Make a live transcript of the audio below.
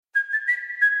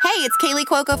Hey, it's Kaylee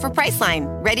Cuoco for Priceline.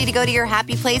 Ready to go to your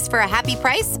happy place for a happy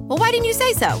price? Well, why didn't you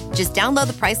say so? Just download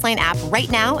the Priceline app right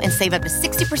now and save up to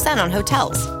 60% on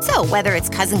hotels. So whether it's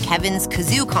Cousin Kevin's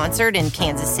Kazoo Concert in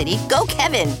Kansas City, go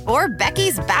Kevin, or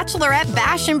Becky's Bachelorette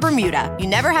Bash in Bermuda, you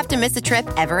never have to miss a trip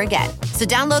ever again. So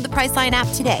download the Priceline app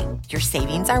today. Your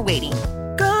savings are waiting.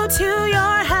 Go to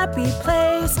your happy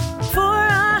place for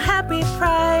a happy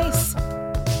price.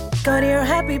 Go to your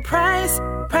happy price,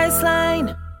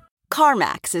 Priceline.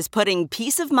 CarMax is putting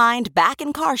peace of mind back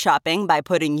in car shopping by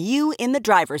putting you in the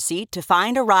driver's seat to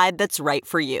find a ride that's right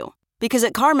for you. Because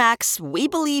at CarMax, we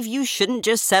believe you shouldn't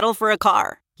just settle for a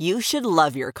car. You should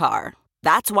love your car.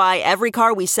 That's why every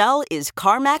car we sell is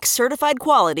CarMax certified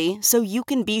quality, so you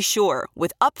can be sure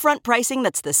with upfront pricing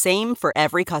that's the same for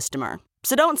every customer.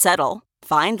 So don't settle.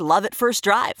 Find love at first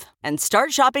drive and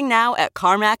start shopping now at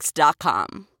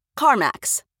CarMax.com.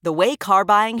 CarMax, the way car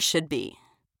buying should be.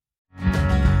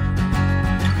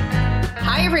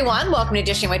 Hi, everyone. Welcome to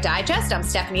Dishing with Digest. I'm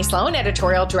Stephanie Sloan,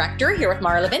 editorial director, here with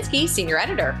Mara Levinsky, senior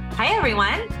editor. Hi,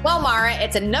 everyone. Well, Mara,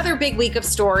 it's another big week of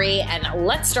story, and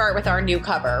let's start with our new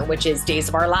cover, which is Days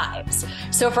of Our Lives.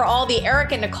 So for all the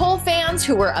Eric and Nicole fans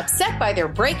who were upset by their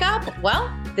breakup,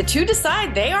 well, the two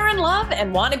decide they are in love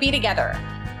and want to be together.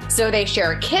 So they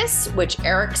share a kiss, which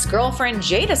Eric's girlfriend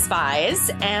Jada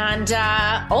spies, and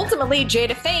ultimately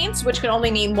Jada faints, which can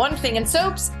only mean one thing in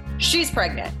soaps: she's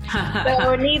pregnant.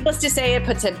 So needless to say, it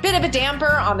puts a bit of a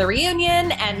damper on the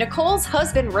reunion, and Nicole's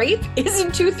husband, Rafe,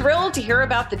 isn't too thrilled to hear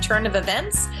about the turn of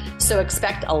events, so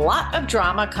expect a lot of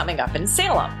drama coming up in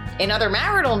Salem. In other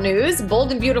marital news,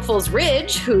 Bold and Beautiful's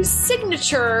Ridge, whose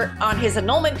signature on his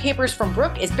annulment papers from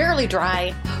Brooke is barely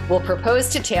dry, will propose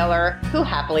to Taylor, who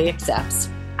happily accepts.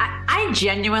 I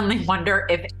genuinely wonder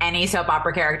if any soap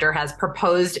opera character has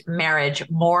proposed marriage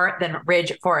more than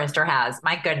Ridge Forrester has.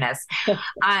 My goodness.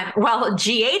 Well,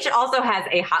 GH also has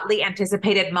a hotly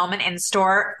anticipated moment in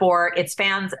store for its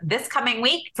fans this coming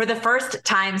week. For the first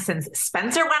time since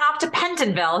Spencer went off to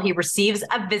Pentonville, he receives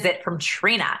a visit from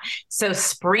Trina. So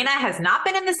Sprina has not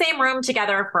been in the same room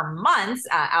together for months,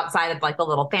 outside of like the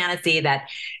little fantasy that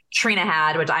Trina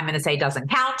had, which I'm going to say doesn't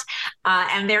count.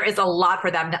 And there is a lot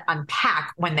for them to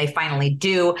unpack when they finally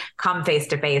do come face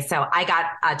to face. So I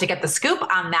got to get the scoop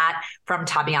on that from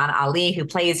Tabyana Ali, who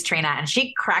plays Trina. And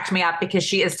she cracked me up because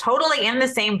she is totally in the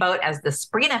same boat as the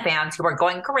Sprina fans who are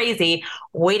going crazy,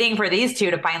 waiting for these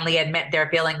two to finally admit their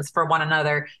feelings for one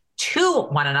another to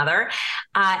one another.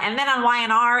 And then on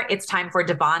YNR, it's time for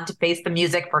Devon to face the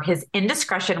music for his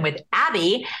indiscretion with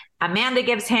Abby. Amanda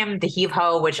gives him the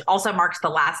heave-ho, which also marks the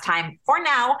last time, for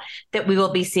now, that we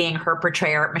will be seeing her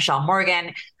portrayer, Michelle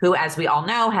Morgan, who, as we all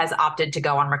know, has opted to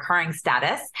go on recurring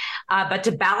status. But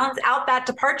to balance out that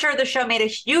departure, the show made a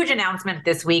huge announcement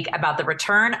this week about the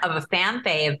return of a fan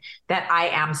fave that I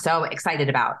am so excited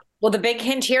about. Well, the big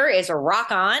hint here is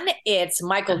Rock On. It's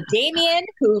Michael Damian,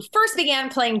 who first began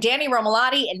playing Danny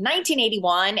Romalotti in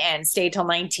 1981 and stayed till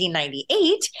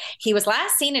 1998. He was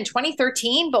last seen in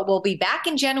 2013, but will be back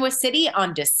in Genoa City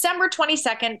on December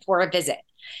 22nd for a visit.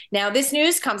 Now, this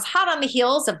news comes hot on the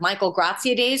heels of Michael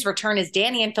Graziadei's return as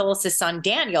Danny and Phyllis's son,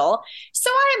 Daniel. So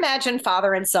I imagine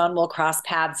father and son will cross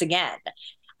paths again.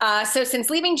 So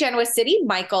since leaving Genoa City,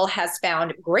 Michael has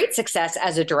found great success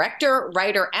as a director,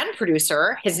 writer, and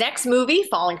producer. His next movie,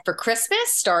 Falling for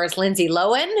Christmas, stars Lindsay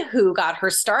Lohan, who got her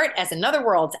start as Another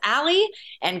World's Ally,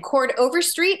 and Cord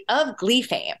Overstreet of Glee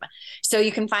fame. So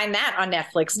you can find that on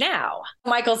Netflix now.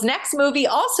 Michael's next movie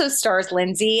also stars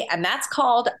Lindsay, and that's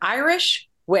called Irish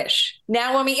Wish.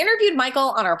 Now, when we interviewed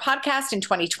Michael on our podcast in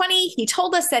 2020, he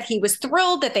told us that he was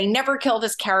thrilled that they never killed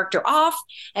his character off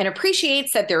and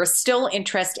appreciates that there is still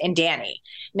interest in Danny.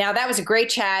 Now, that was a great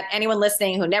chat. Anyone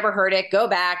listening who never heard it, go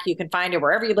back. You can find it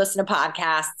wherever you listen to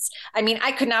podcasts. I mean,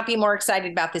 I could not be more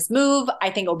excited about this move. I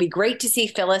think it will be great to see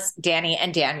Phyllis, Danny,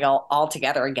 and Daniel all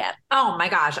together again. Oh my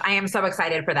gosh, I am so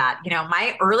excited for that. You know,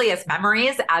 my earliest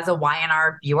memories as a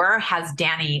YNR viewer has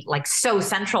Danny like so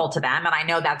central to them. And I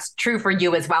know that's true for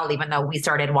you as well, even though we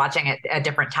started watching it at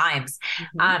different times.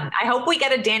 I hope we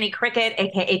get a Danny Cricket,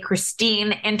 aka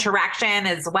Christine, interaction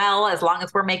as well, as long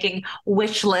as we're making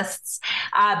wish lists.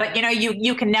 But you know,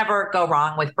 you can never go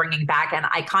wrong with bringing back an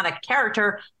iconic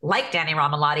character like Danny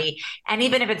Romalotti. And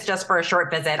even if it's just for a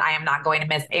short visit, I am not going to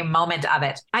miss a moment of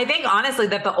it. I think honestly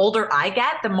that the older I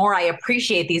get, the more I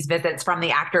appreciate these visits from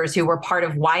the actors who were part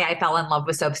of why I fell in love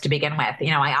with soaps to begin with. You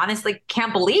know, I honestly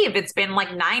can't believe it's been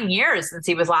like 9 years since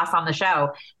he was last on the show.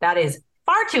 That is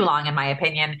far too long, in my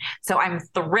opinion. So I'm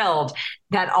thrilled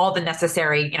that all the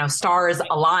necessary, stars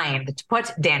aligned to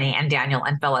put Danny and Daniel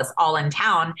and Phyllis all in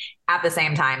town at the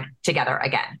same time together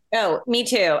again. Oh, me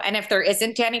too. And if there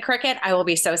isn't Danny Cricket, I will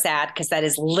be so sad because that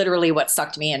is literally what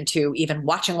sucked me into even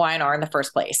watching Y&R in the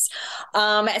first place.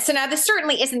 So now this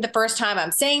certainly isn't the first time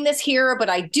I'm saying this here, but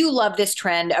I do love this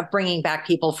trend of bringing back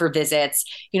people for visits.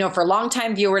 For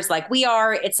longtime viewers like we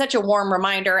are, it's such a warm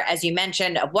reminder, as you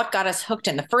mentioned, of what got us hooked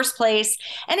in the first place.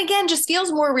 And again, just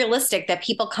feels more realistic that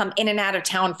people come in and out of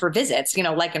town for visits,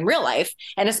 like in real life.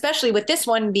 And especially with this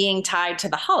one being tied to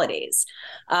the holidays.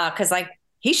 Because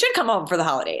he should come home for the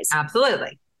holidays.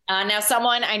 Absolutely. Now,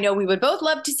 someone I know we would both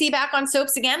love to see back on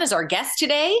soaps again is our guest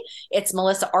today. It's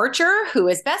Melissa Archer, who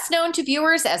is best known to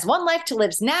viewers as One Life to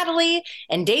Live's Natalie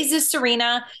and Days'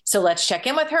 Serena. So let's check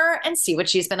in with her and see what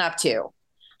she's been up to.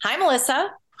 Hi, Melissa.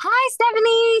 Hi,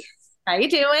 Stephanie. How you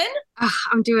doing? Oh,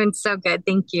 I'm doing so good.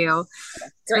 Thank you.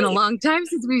 It's been a long time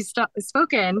since we've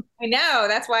spoken. I know.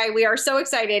 That's why we are so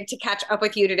excited to catch up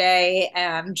with you today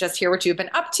and just hear what you've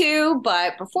been up to.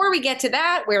 But before we get to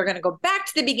that, we're going to go back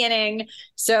to the beginning.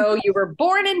 So you were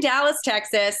born in Dallas,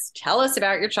 Texas. Tell us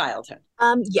about your childhood.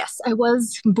 Yes, I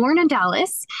was born in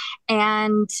Dallas,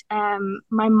 and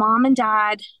my mom and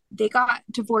dad, they got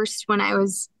divorced when I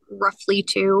was roughly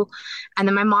 2. And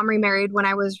then my mom remarried when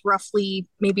I was roughly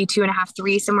maybe 2.5,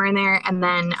 3, somewhere in there. And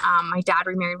then my dad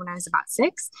remarried when I was about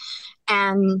 6.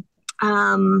 And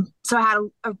so I had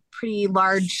a pretty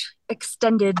large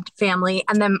extended family.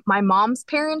 And then my mom's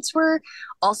parents were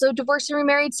also divorced and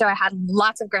remarried. So I had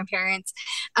lots of grandparents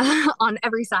on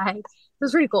every side. It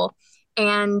was pretty cool.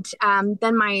 And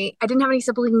then I didn't have any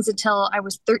siblings until I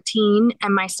was 13,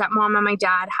 and my stepmom and my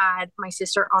dad had my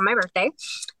sister on my birthday.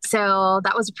 So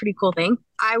that was a pretty cool thing.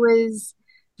 I was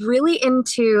really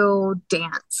into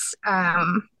dance.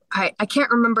 I can't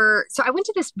remember. So I went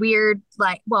to this weird,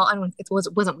 it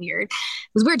wasn't weird. It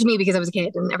was weird to me because I was a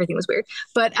kid and everything was weird.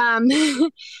 But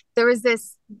there was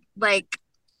this,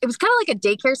 it was kind of like a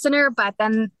daycare center, but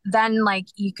then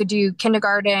you could do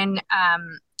kindergarten,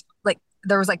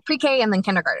 there was pre-K and then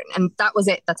kindergarten, and that was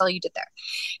it. That's all you did there.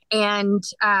 And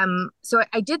so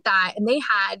I did that, and they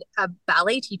had a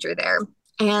ballet teacher there.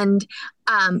 And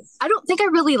I don't think I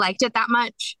really liked it that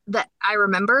much that I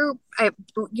remember.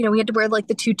 We had to wear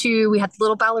the tutu. We had the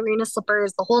little ballerina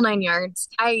slippers, the whole 9 yards.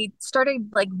 I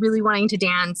started really wanting to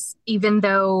dance, even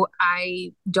though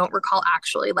I don't recall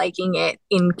actually liking it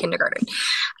in kindergarten.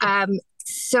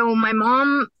 So my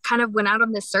mom kind of went out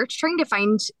on this search trying to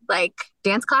find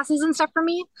dance classes and stuff for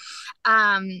me.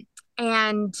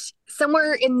 And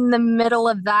somewhere in the middle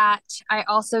of that, I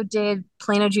also did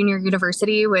Plano Junior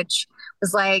University, which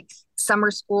was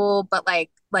summer school, but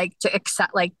to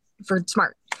accept for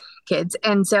smart kids.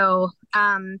 And so,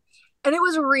 and it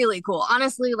was really cool.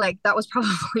 Honestly, that was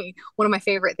probably one of my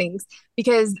favorite things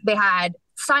because they had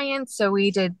science. So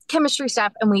we did chemistry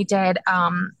stuff, and we did,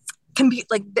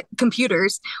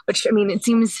 computers, which it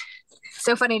seems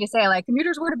so funny to say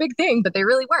computers weren't a big thing, but they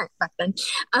really weren't back then.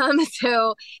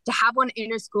 So to have one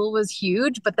in a school was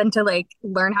huge, but then to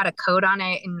learn how to code on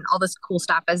it and all this cool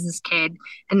stuff as this kid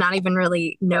and not even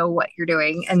really know what you're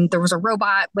doing. And there was a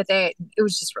robot with it. It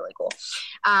was just really cool.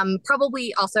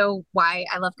 Probably also why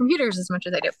I love computers as much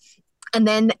as I do. And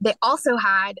then they also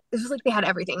had, it was they had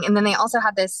everything. And then they also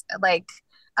had this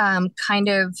kind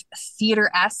of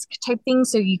theater-esque type thing.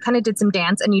 So you kind of did some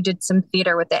dance and you did some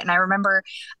theater with it. And I remember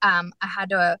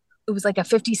it was a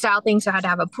 50s style thing. So I had to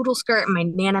have a poodle skirt, and my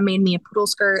Nana made me a poodle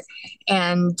skirt.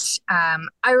 And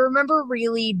I remember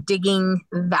really digging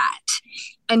that.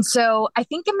 And so I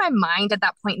think in my mind at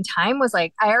that point in time was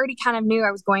I already kind of knew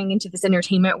I was going into this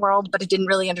entertainment world, but I didn't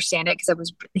really understand it because I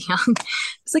was really young. I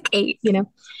was 8,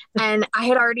 and I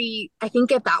had already, I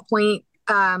think at that point,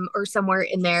 or somewhere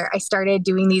in there, I started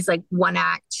doing these one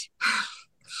act,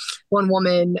 one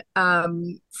woman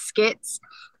skits.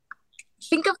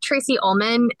 Think of Tracy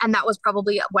Ullman, and that was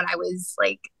probably what I was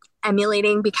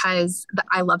emulating because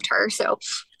I loved her. So,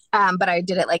 but I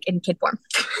did it in kid form.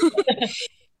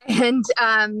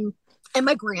 And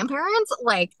my grandparents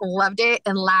loved it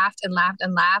and laughed and laughed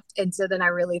and laughed. And so then I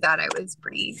really thought I was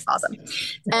pretty awesome.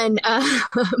 And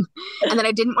then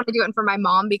I didn't want to do it for my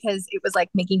mom because it was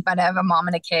making fun of a mom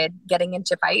and a kid getting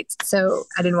into fights. So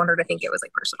I didn't want her to think it was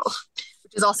personal,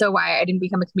 which is also why I didn't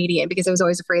become a comedian, because I was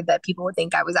always afraid that people would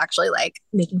think I was actually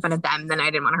making fun of them. Then I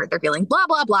didn't want to hurt their feelings, blah,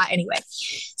 blah, blah. Anyway,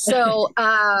 so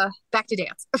back to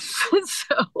dance.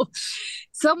 So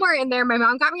somewhere in there, my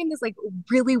mom got me in this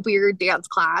really weird dance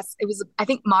class. It was, I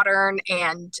think, modern,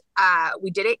 and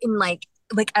we did it in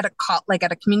at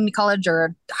a community college or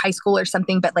a high school or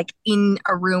something, but in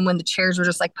a room when the chairs were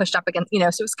just pushed up against,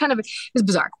 so it was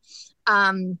bizarre.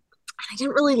 I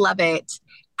didn't really love it.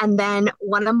 And then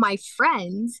one of my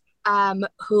friends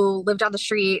who lived down the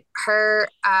street,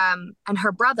 and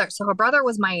her brother. So her brother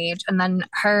was my age, and then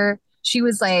she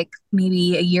was like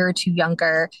maybe a year or two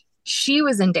younger. She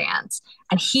was in dance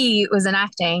and he was in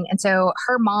acting. And so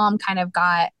her mom kind of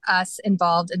got us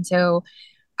involved. And so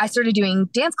I started doing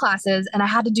dance classes, and I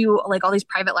had to do like all these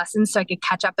private lessons so I could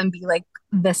catch up and be like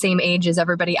the same age as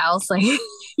everybody else, like,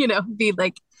 be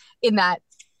like in that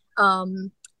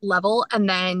level. And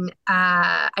then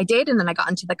I did, and then I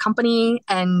got into the company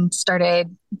and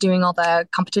started doing all the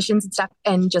competitions and stuff,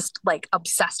 and just like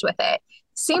obsessed with it.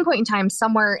 Same point in time,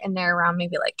 somewhere in there around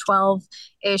maybe like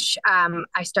 12-ish,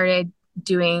 I started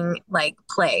doing like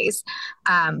plays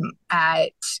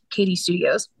at Katie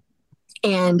Studios.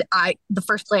 And the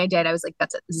first play I did, I was like,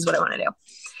 that's it. This is what I want to do.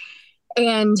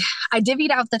 And I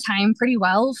divvied out the time pretty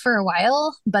well for a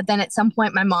while. But then at some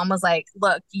point, my mom was like,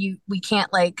 look, we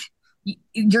can't like,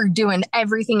 you're doing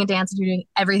everything in dance, you're doing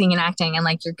everything in acting. And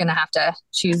like, you're going to have to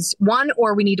choose one,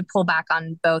 or we need to pull back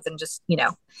on both and just,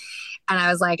 and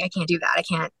I was like, I can't do that. I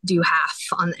can't do half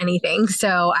on anything.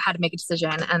 So I had to make a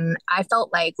decision. And I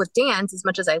felt like with dance, as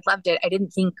much as I loved it, I didn't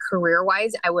think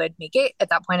career-wise I would make it. At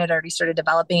that point, I'd already started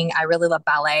developing. I really love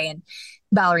ballet, and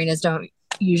ballerinas don't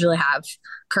usually have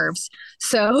curves.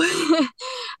 So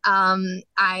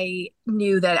I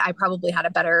knew that I probably had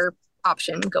a better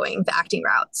option going the acting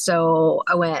route. So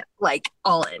I went like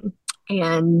all in.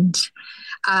 And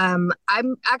I'm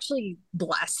actually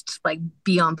blessed, like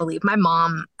beyond belief. My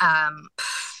mom,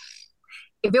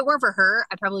 if it weren't for her,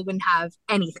 I probably wouldn't have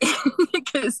anything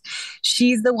because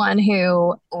she's the one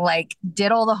who like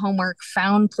did all the homework,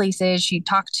 found places. She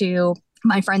talked to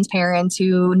my friends' parents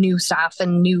who knew stuff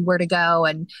and knew where to go,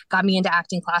 and got me into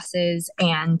acting classes,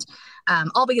 and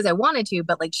all because I wanted to,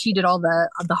 but like she did all the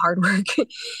hard work.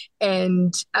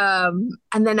 And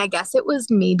then I guess it was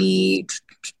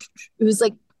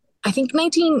like, I think it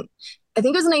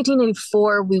was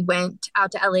 1984. We went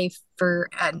out to LA for,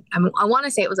 I want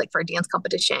to say it was like for a dance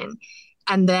competition.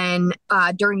 And then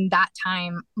during that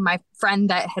time, my friend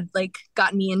that had like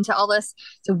gotten me into all this,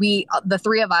 so the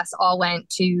three of us all went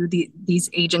to these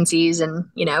agencies and,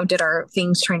 did our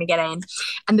things trying to get in.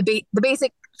 And the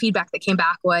basic feedback that came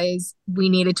back was we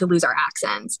needed to lose our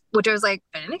accents, which I was like,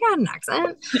 I didn't think I had an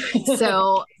accent.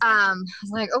 So I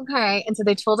was like, okay. And so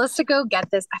they told us to go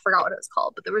get this, I forgot what it was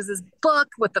called, but there was this book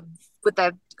with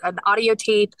an audio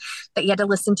tape that you had to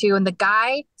listen to. And the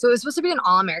guy, so it was supposed to be an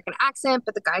all-American accent,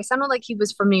 but the guy sounded like he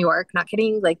was from New York. Not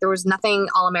kidding. Like there was nothing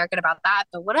all-American about that,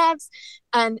 but whatevs.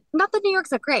 And not that New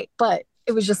York's not great, but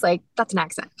it was just like, that's an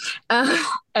accent.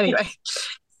 Anyway.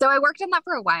 So I worked on that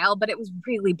for a while, but it was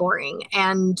really boring.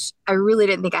 And I really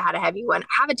didn't think I had a heavy one. I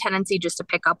have a tendency just to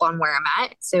pick up on where I'm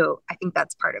at. So I think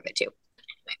that's part of it too.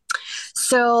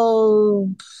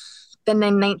 So then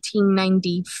in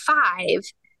 1995,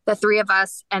 the three of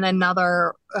us and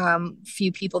another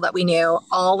few people that we knew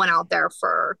all went out there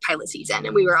for pilot season.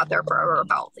 And we were out there for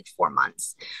about like 4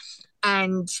 months.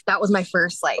 And that was my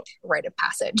first like rite of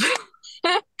passage.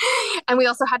 And we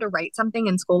also had to write something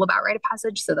in school about rite of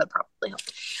passage. So that probably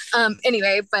helped.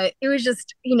 Anyway, but it was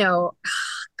just,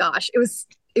 gosh, it was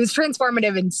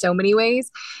transformative in so many ways.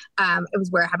 It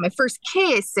was where I had my first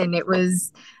kiss, and it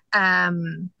was,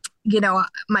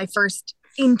 my first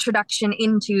introduction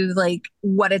into like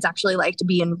what it's actually like to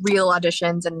be in real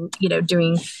auditions and,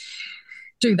 doing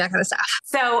that kind of stuff.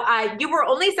 So you were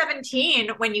only 17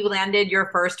 when you landed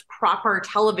your first proper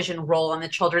television role on the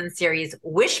children's series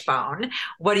Wishbone.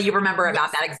 What do you remember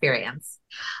about that experience?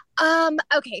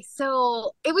 Okay,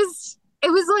 so it was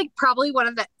like probably one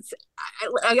of the,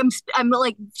 I'm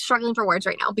like struggling for words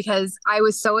right now because I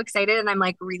was so excited and I'm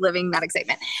like reliving that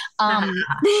excitement.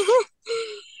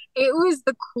 It was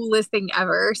the coolest thing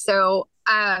ever. So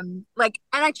and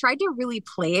I tried to really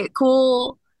play it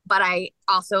cool, but I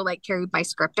also like carried my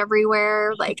script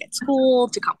everywhere, like at school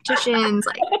to competitions,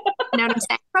 like, you know what I'm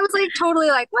saying? I was like totally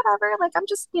like, whatever, like I'm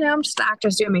just an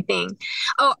actress doing my thing.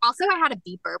 Oh, also I had a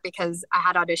beeper because I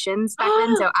had auditions back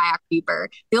then, so I had beeper.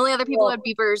 The only other people who had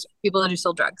beepers, people that do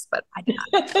sold drugs, but I did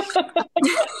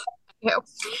not.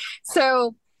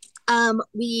 So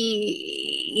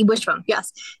we Wishbone,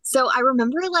 yes. So I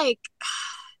remember like,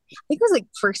 I think it was like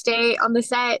first day on the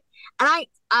set, and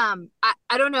I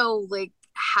don't know like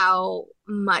how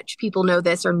much people know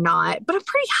this or not, but I'm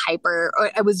pretty hyper.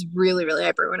 I was really, really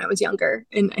hyper when I was younger,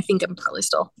 and I think I'm probably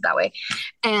still that way.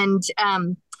 And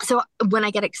so when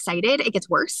I get excited, it gets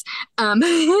worse.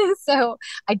 So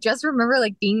I just remember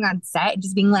like being on set and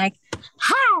just being like,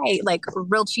 hi, like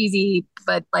real cheesy,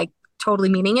 but like totally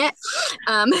meaning it.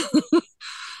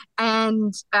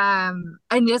 And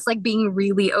just like being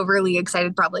really overly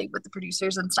excited probably with the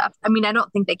producers and stuff. I mean, I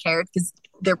don't think they cared because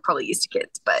they're probably used to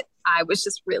kids, but I was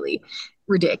just really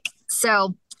ridiculous.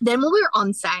 So then when we were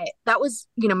on set, that was,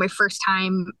 my first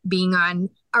time being on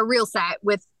a real set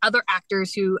with other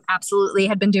actors who absolutely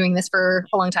had been doing this for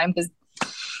a long time because,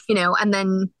 and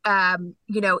then,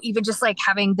 even just like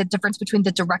having the difference between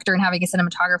the director and having a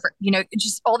cinematographer,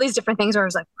 just all these different things where I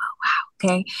was like, oh, wow,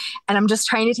 okay. And I'm just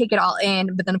trying to take it all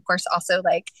in. But then, of course, also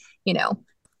like,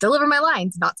 deliver my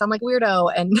lines, not sound like a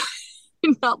weirdo and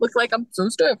not look like I'm so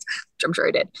stiff, which I'm sure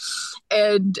I did.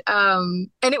 And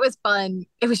it was fun.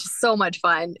 It was just so much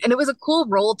fun. And it was a cool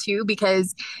role too,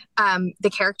 because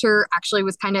the character actually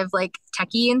was kind of like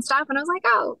techie and stuff. And I was like,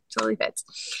 oh, totally fits.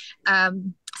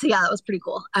 So yeah, that was pretty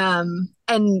cool. And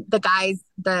the guys,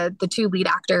 the two lead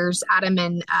actors, Adam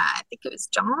and I think it was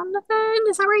Jonathan,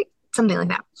 is that right? Something like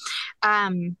that.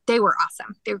 They were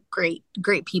awesome. They were great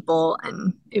people.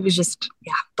 And it was just,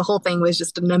 the whole thing was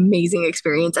just an amazing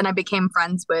experience. And I became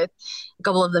friends with a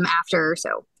couple of them after.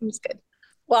 So it was good.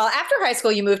 Well, after high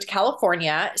school, you moved to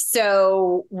California.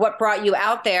 So what brought you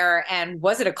out there, and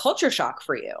was it a culture shock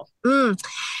for you?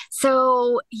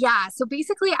 So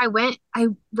basically right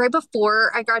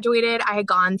before I graduated, I had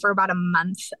gone for about a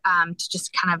month to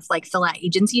just kind of like fill out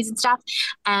agencies and stuff.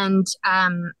 And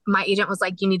my agent was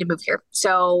like, you need to move here.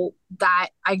 So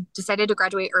that I decided to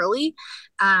graduate early,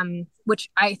 which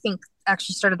I think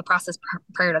actually started the process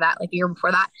prior to that, like a year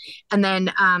before that. And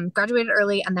then graduated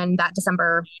early. And then that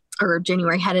December or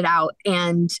January headed out.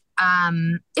 And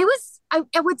it was,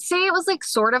 I would say it was like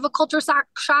sort of a culture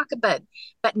shock, but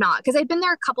not, because I'd been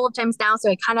there a couple of times now.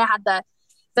 So I kind of had the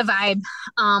vibe.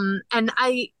 And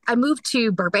I moved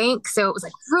to Burbank. So it was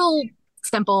like real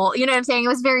simple, you know what I'm saying? It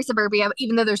was very suburbia,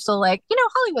 even though there's still like,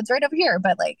 Hollywood's right over here.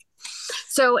 But like,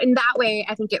 so in that way,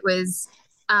 I think it was,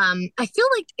 I feel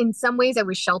like in some ways I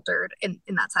was sheltered in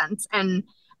that sense. And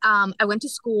I went to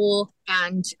school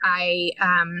and I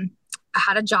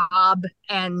had a job,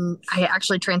 and I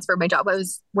actually transferred my job. I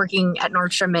was working at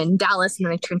Nordstrom in Dallas, and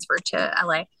then I transferred to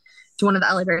LA, to one of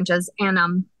the LA branches.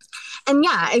 And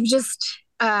yeah, it was just,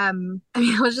 I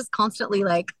was just constantly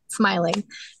like smiling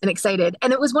and excited.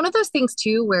 And it was one of those things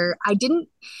too, where I didn't,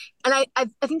 and I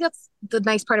think that's the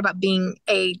nice part about being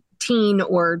a teen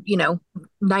or,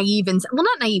 naive and, well,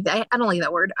 not naive. I don't like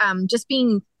that word. Just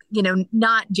being,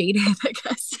 not jaded, I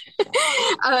guess.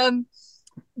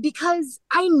 Because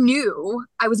I knew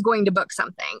I was going to book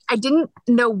something. I didn't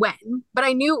know when, but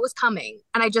I knew it was coming,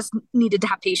 and I just needed to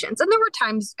have patience. And there were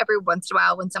times every once in a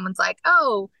while when someone's like,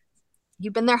 oh,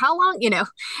 you've been there how long?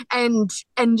 And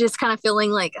just kind of feeling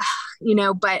like,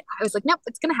 but I was like, nope,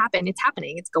 it's going to happen. It's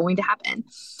happening. It's going to happen.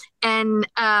 And,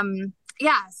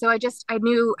 so I just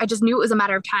knew it was a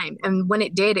matter of time. And when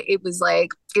it did, it was like,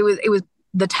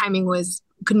 the timing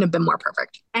couldn't have been more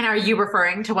perfect. And are you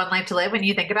referring to One Life to Live when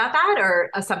you think about that,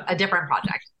 or a different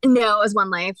project? No, it was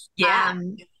One Life. Yeah.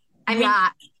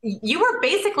 You were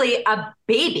basically a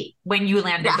baby when you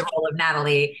landed the role of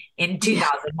Natalie in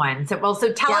 2001. So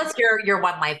tell us your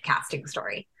One Life casting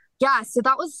story. Yeah. So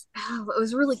that was, it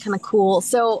was really kind of cool.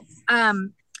 So,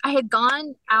 I had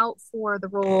gone out for the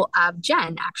role of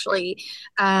Jen, actually,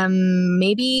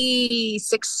 maybe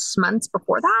 6 months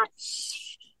before that.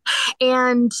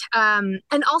 And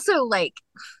also like,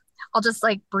 I'll just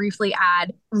like briefly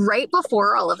add, right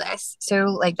before all of this, so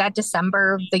like that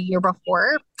December of the year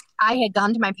before, I had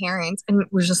gone to my parents and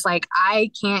was just like, I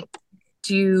can't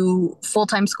do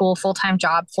full-time school, full-time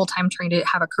job, full-time trying to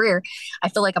have a career. I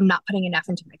feel like I'm not putting enough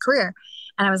into my career.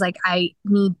 And I was like, I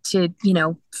need to,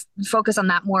 focus on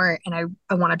that more. And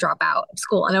I want to drop out of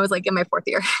school. And I was like in my 4th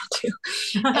year too.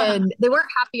 And they weren't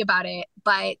happy about it,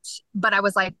 but I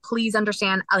was like, please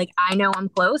understand, like, I know I'm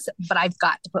close, but I've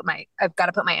got to put my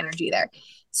energy there.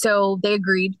 So they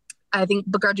agreed. I think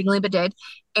begrudgingly, but did.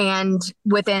 And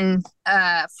within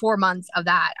 4 months of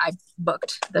that, I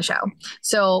booked the show.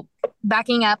 So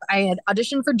backing up, I had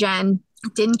auditioned for Jen,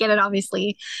 didn't get it,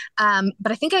 obviously.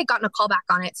 But I think I had gotten a call back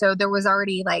on it. So there was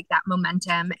already like that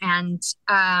momentum. And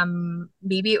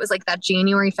maybe it was like that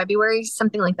January, February,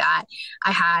 something like that.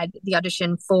 I had the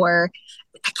audition for,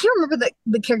 I can't remember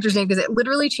the character's name because it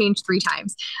literally changed 3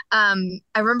 times. I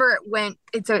remember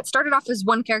it started off as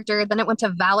one character, then it went to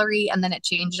Valerie, and then it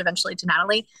changed eventually to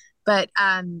Natalie. But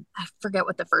I forget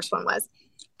what the first one was.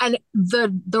 And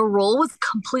the role was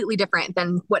completely different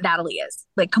than what Natalie is,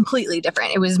 like completely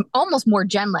different. It was almost more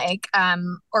Jen-like,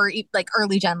 or like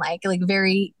early Jen-like, like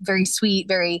very, very sweet,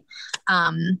 very,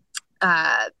 girl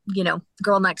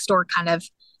next door kind of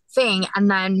thing.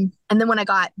 And then when I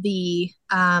got the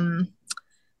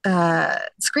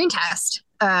screen test,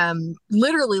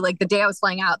 literally like the day I was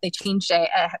flying out, they changed it.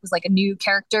 It was like a new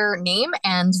character name,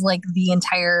 and like the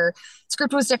entire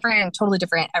script was different, totally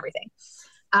different, everything.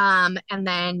 And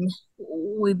then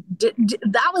we did,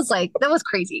 that was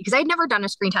crazy because I'd never done a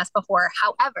screen test before.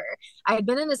 However, I had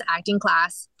been in this acting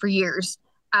class for years.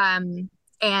 And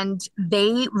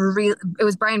it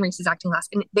was Brian Reese's acting class,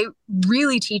 and they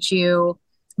really teach you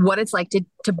what it's like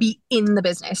to be in the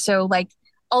business. So like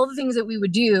all the things that we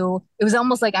would do, it was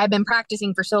almost like I've been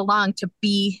practicing for so long to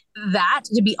be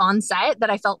on set, that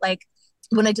I felt like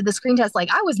when I did the screen test, like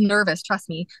I was nervous, trust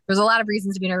me. There's a lot of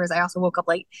reasons to be nervous. I also woke up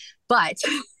late, but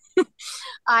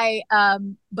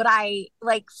I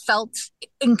like felt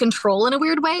in control in a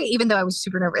weird way, even though I was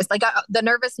super nervous. Like the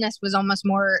nervousness was almost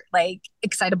more like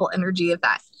excitable energy, if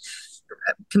that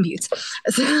computes.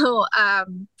 So,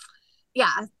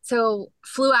 yeah, so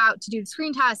flew out to do the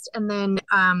screen test, and then,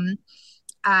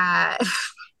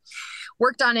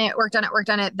 worked on it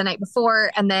the night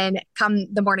before, and then come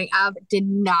the morning of, did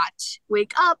not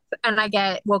wake up, and I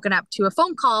get woken up to a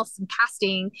phone call from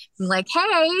casting, like,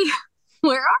 hey,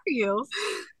 where are you?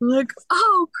 I'm like,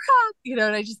 oh crap,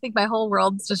 and I just think my whole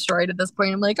world's destroyed at this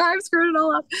point. I'm like, oh, I've screwed it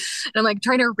all up, and I'm like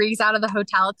trying to race out of the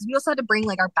hotel because we also had to bring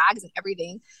like our bags and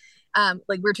everything. Like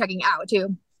we were checking out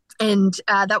too. And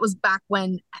that was back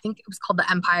when I think it was called the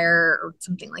Empire or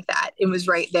something like that. It was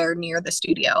right there near the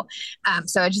studio.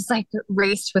 So I just like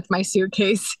raced with my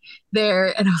suitcase there,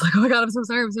 and I was like, oh my God, I'm so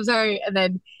sorry. And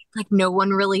then like no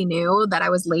one really knew that I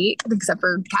was late except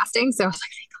for casting. So I was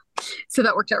like, so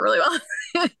that worked out really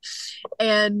well.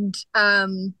 And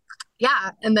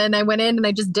yeah, and then I went in and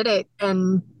I just did it.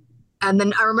 And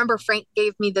then I remember Frank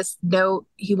gave me this note.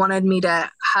 He wanted me to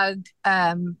hug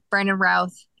Brandon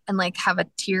Routh and like have a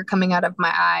tear coming out of my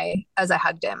eye as I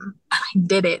hugged him. I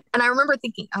did it. And I remember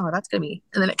thinking, oh, that's gonna be,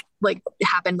 and then it like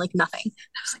happened like nothing.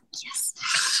 I was like, yes.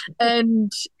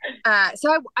 And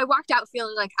so I walked out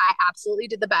feeling like I absolutely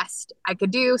did the best I could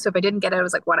do. So if I didn't get it, I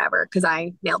was like, whatever, because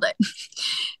I nailed it.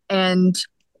 And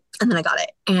then I got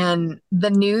it. And the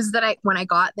news when I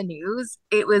got the news,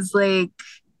 it was like,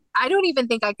 I don't even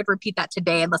think I could repeat that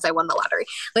today unless I won the lottery.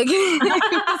 Like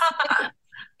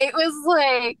it was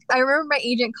like, I remember my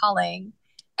agent calling,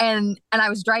 and I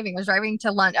was driving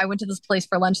to lunch. I went to this place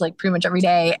for lunch like pretty much every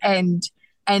day. And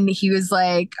he was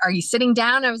like, are you sitting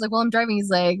down? I was like, well, I'm driving. He's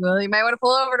like, well, you might want to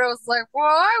pull over. And I was like,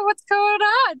 why? What's going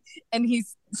on? And he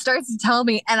starts to tell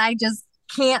me, and I just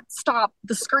can't stop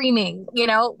the screaming,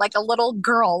 like a little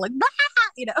girl, like,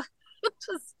 ah! It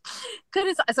just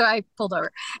couldn't. So I pulled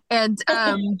over, and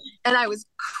I was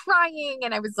crying,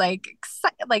 and I was like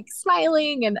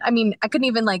smiling, and I mean I couldn't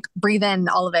even like breathe in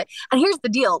all of it. And here's the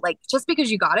deal: like just because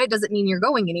you got it doesn't mean you're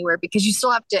going anywhere, because you still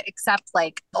have to accept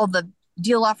like all the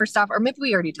deal offer stuff, or maybe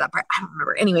we already did that part. I don't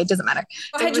remember. Anyway, it doesn't matter.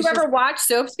 Well, had you ever watched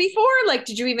soaps before? Like,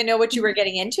 did you even know what you were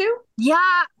getting into? Yeah,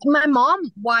 my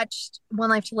mom watched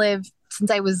One Life to Live since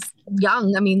I was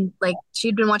young. I mean, like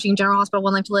she'd been watching General Hospital,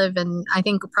 One Life to Live, and I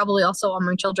think probably also All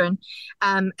My Children.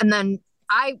 And then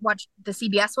I watched the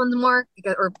CBS ones more,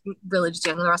 or really just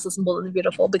Young and the Restless and Bold and the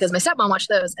Beautiful, because my stepmom watched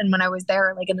those. And when I was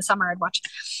there, like in the summer, I'd watch.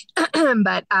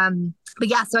 but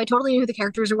yeah, so I totally knew who the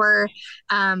characters were.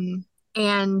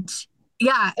 And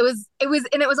yeah, it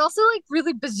was also like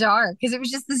really bizarre because it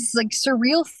was just this like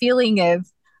surreal feeling of,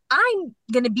 I'm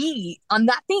going to be on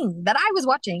that thing that I was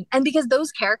watching. And because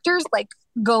those characters like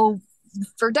go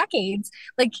for decades,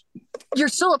 like you're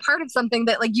still a part of something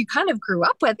that like you kind of grew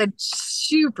up with. And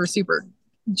super, super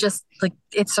just like,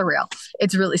 it's surreal.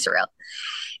 It's really surreal.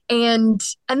 And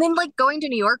then like going to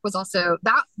New York was also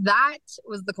that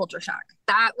was the culture shock.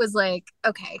 That was like,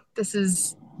 okay, this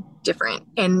is different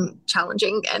and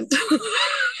challenging. And,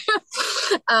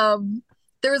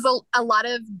 there was a lot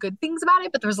of good things about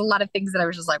it, but there was a lot of things that I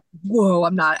was just like, whoa,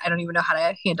 I don't even know how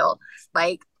to handle,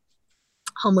 like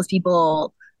homeless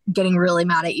people getting really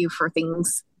mad at you for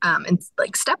things, and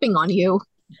like stepping on you,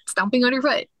 stomping on your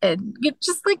foot, and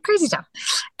just like crazy stuff.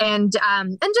 And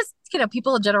just,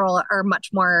 people in general are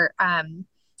much more, I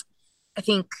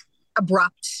think,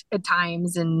 abrupt at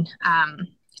times, and,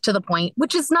 to the point,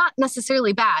 which is not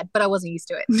necessarily bad, but I wasn't used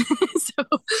to it.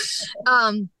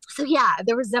 So yeah,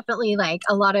 there was definitely like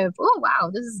a lot of, oh wow,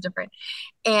 this is different.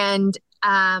 And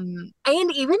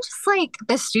even just like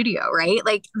the studio, right?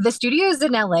 Like the studios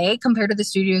in LA compared to the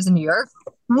studios in New York,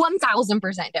 1000%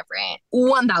 different.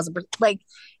 1000%. Like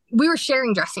we were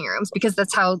sharing dressing rooms because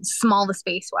that's how small the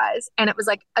space was. And it was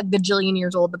like a gajillion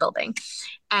years old, the building.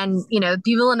 And,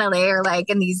 people in LA are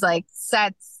like in these like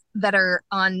sets that are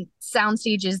on sound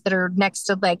stages that are next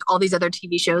to like all these other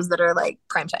TV shows that are like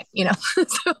prime time,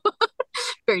 so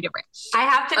very different. I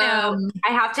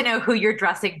have to know who your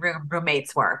dressing room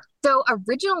roommates were. So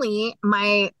originally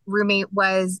my roommate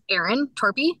was Erin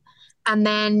Torpy. And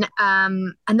then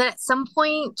at some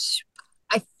point,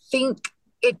 I think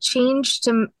it changed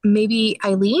to maybe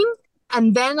Eileen.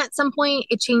 And then at some point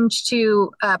it changed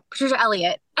to Patricia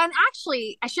Elliott. And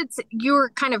actually, I should say you were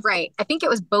kind of right. I think it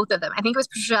was both of them. I think it was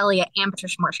Patricia Elliott and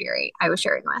Patricia Mortieri I was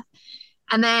sharing with.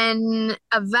 And then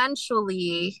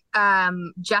eventually,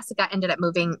 Jessica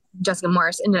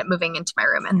Morris ended up moving into my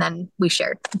room, and then we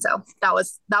shared. And so that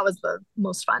was the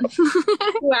most fun.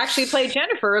 You actually played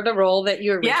Jennifer, the role that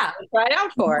you originally tried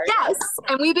out for. Yes.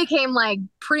 And we became like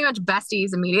pretty much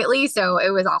besties immediately. So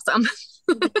it was awesome.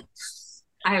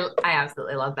 I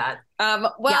absolutely love that.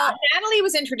 Natalie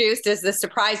was introduced as the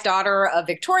surprise daughter of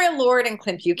Victoria Lord and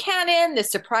Clint Buchanan, the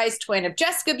surprise twin of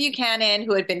Jessica Buchanan,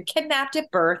 who had been kidnapped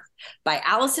at birth by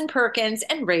Allison Perkins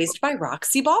and raised by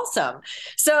Roxy Balsam.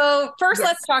 So first,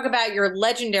 let's talk about your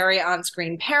legendary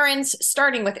on-screen parents,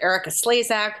 starting with Erica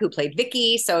Slezak, who played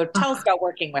Vicky. So tell us about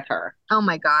working with her. Oh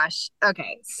my gosh.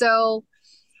 Okay. So,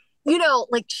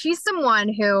 like she's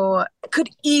someone who could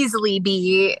easily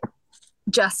be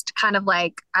just kind of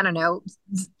like, I don't know,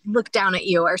 look down at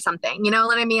you or something. You know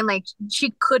what I mean? Like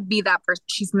she could be that person.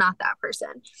 She's not that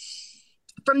person.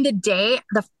 From the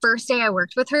first day I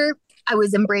worked with her, I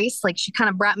was embraced. Like she kind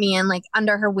of brought me in like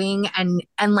under her wing and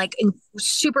like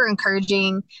super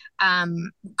encouraging,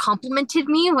 complimented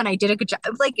me when I did a good job.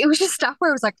 Like it was just stuff where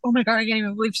I was like, oh my God, I can't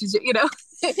even believe she's,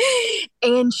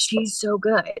 and she's so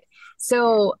good.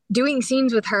 So doing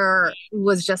scenes with her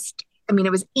was just, it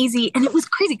was easy and it was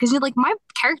crazy because like my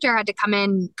character had to come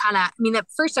in at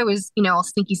first I was, all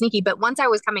sneaky, but once I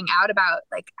was coming out about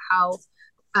like how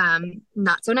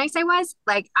not so nice I was,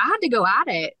 like I had to go at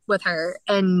it with her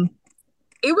and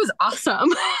it was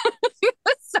awesome. It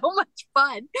was so much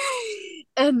fun.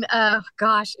 And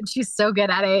gosh, and she's so good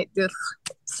at it. Ugh,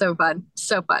 so fun.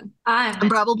 And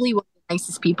probably one of the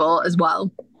nicest people as well.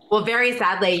 Well, very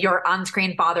sadly, your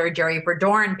on-screen father, Jerry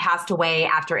Verdorn, passed away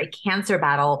after a cancer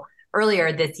battle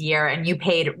earlier this year, and you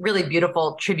paid really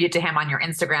beautiful tribute to him on your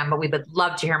Instagram, but we would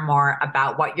love to hear more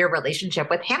about what your relationship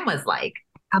with him was like.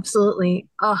 Absolutely.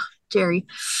 Oh, Jerry.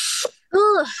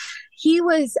 Oh, he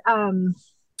was, I'm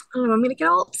going to get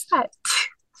all upset.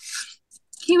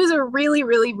 He was a really,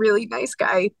 really, really nice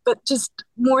guy, but just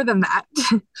more than that,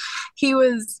 he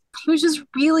was just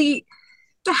really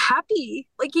happy.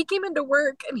 Like he came into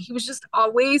work and he was just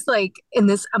always like in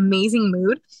this amazing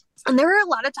mood. And there are a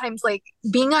lot of times like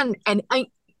being on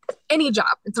any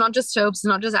job, it's not just soaps, it's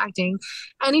not just acting,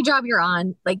 any job you're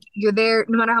on, like you're there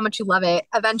no matter how much you love it.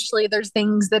 Eventually there's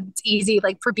things that it's easy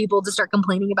like for people to start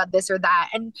complaining about this or that,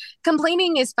 and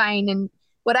complaining is fine and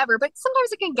whatever, but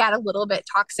sometimes it can get a little bit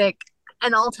toxic.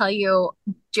 And I'll tell you,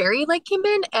 Jerry like came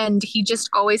in and he just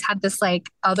always had this like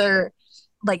other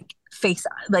like face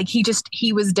on. Like he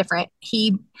was different.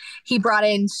 He brought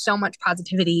in so much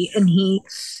positivity and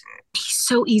he's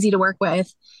so easy to work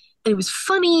with. And it was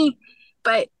funny,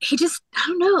 but he just, I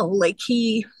don't know, like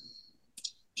he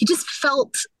just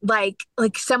felt like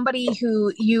somebody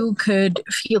who you could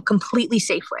feel completely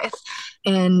safe with.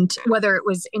 And whether it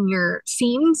was in your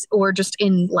scenes or just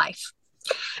in life.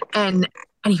 And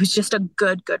he was just a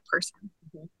good person.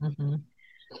 Mm-hmm.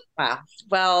 Wow.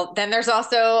 Well, then there's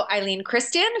also Eileen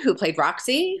Kristen, who played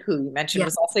Roxy, who you mentioned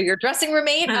was also your dressing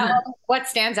roommate. What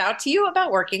stands out to you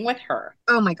about working with her?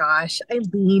 Oh my gosh,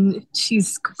 Eileen,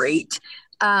 she's great.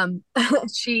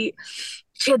 She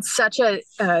had such a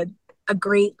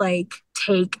great like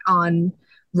take on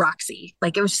Roxy.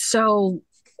 Like it was so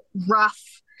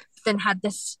rough, then had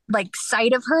this like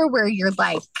side of her where you're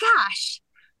like, gosh,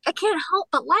 I can't help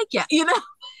but like you,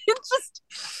 it's just,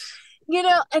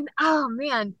 and oh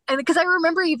man. And because I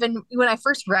remember even when I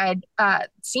first read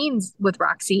scenes with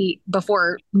Roxy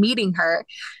before meeting her,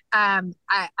 I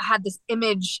had this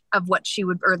image of what she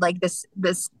would, or like this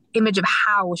image of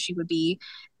how she would be.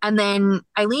 And then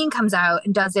Eileen comes out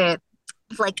and does it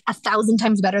like 1,000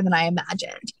 times better than I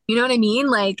imagined. You know what I mean?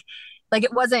 Like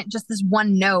it wasn't just this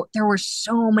one note. There were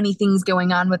so many things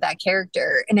going on with that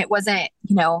character, and it wasn't,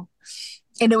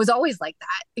 and it was always like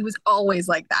that. It was always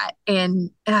like that. And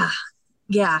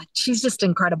yeah, she's just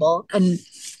incredible and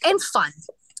fun.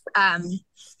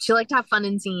 She liked to have fun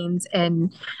in scenes,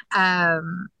 and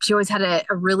she always had a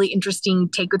really interesting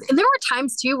take with. And there were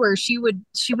times too where she would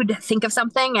think of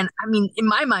something, and I mean, in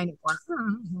my mind,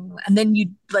 and then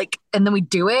you like, and then we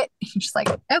do it. And you're just like,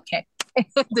 okay,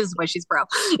 this is why she's pro.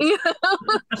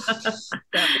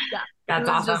 That's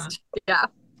awesome.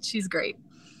 She's great.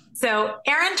 So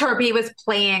Erin Torpey was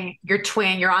playing your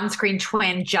twin, your on-screen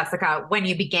twin, Jessica, when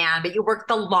you began, but you worked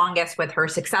the longest with her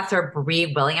successor,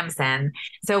 Bree Williamson.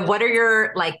 So what are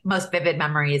your most vivid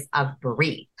memories of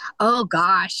Bree? Oh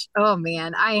gosh. Oh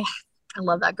man. I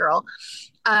love that girl.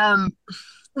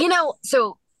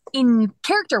 So in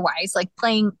character wise,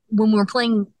 when we're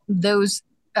playing those,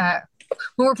 when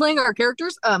we're playing our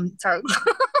characters, sorry.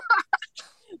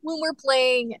 When we're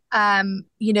playing,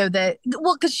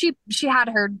 because she had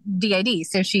her DID,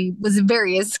 so she was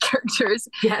various characters.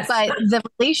 Yes. But the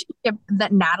relationship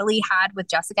that Natalie had with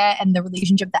Jessica and the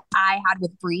relationship that I had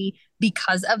with Bree,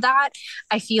 because of that,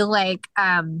 I feel like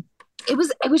it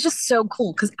was just so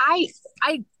cool because I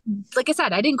like I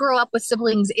said, I didn't grow up with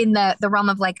siblings in the realm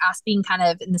of us being kind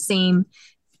of in the same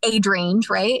age range,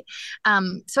 right?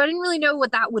 So I didn't really know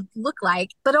what that would look like,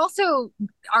 but also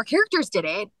our characters did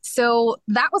it, so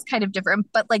that was kind of different.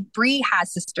 But Bree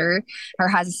has a sister,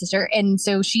 and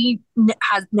so she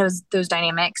knows those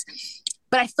dynamics.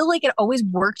 But I feel like it always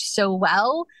worked so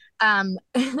well.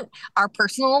 Our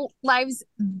personal lives,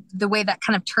 the way that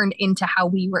kind of turned into how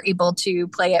we were able to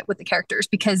play it with the characters,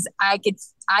 because I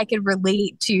could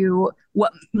relate to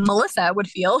what Melissa would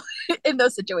feel in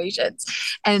those situations.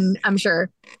 And I'm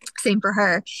sure same for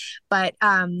her, but,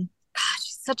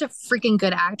 she's such a freaking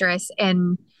good actress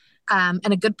and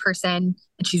a good person.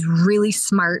 And she's really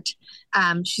smart.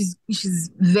 She's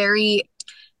very,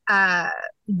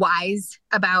 wise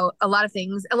about a lot of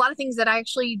things that I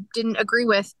actually didn't agree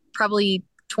with probably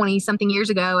 20 something years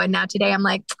ago. And now today I'm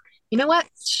like, you know what?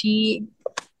 She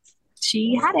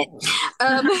had it.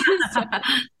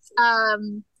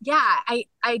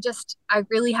 I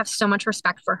really have so much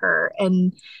respect for her.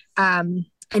 And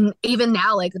even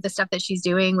now, with the stuff that she's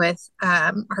doing with,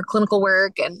 her clinical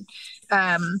work and,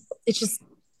 it's just,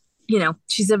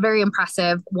 she's a very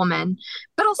impressive woman,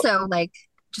 but also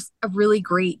just a really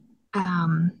great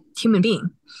human being.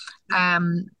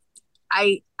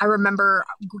 I remember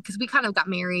because we kind of got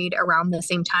married around the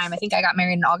same time. I think I got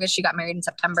married in August. She got married in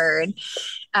September,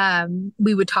 and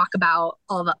we would talk about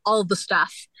all the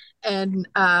stuff. And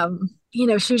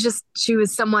she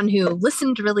was someone who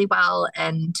listened really well,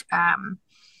 and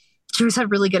she always had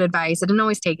really good advice. I didn't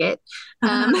always take it.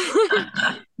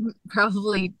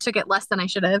 Probably took it less than I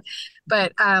should have,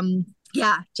 but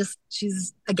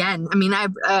she's again. I mean, I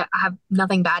have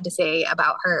nothing bad to say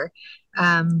about her.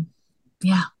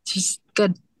 She's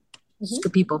good.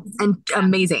 Good people and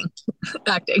amazing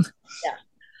acting.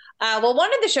 Yeah. Well,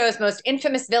 one of the show's most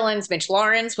infamous villains, Mitch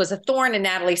Lawrence, was a thorn in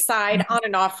Natalie's side on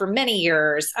and off for many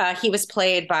years. He was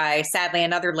played by, sadly,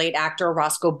 another late actor,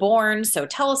 Roscoe Bourne. So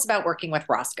tell us about working with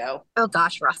Roscoe. Oh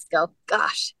gosh, Roscoe.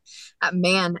 Gosh, that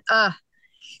man.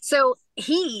 So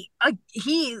he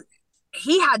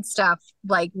had stuff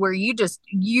where you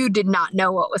did not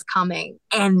know what was coming.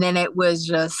 And then it was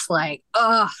just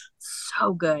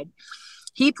so good.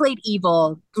 He played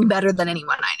evil better than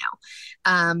anyone I know.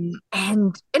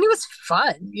 And it was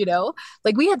fun,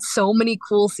 we had so many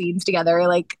cool scenes together,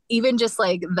 even just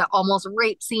the almost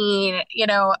rape scene,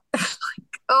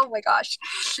 oh my gosh.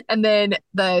 And then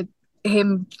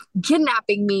him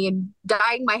kidnapping me and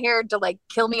dyeing my hair to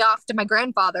kill me off to my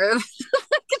grandfather.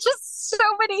 Just so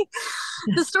many,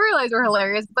 the storylines were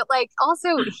hilarious, but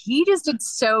also he just did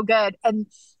so good. And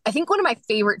I think one of my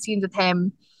favorite scenes with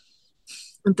him,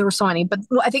 there were so many, but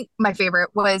I think my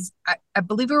favorite was, I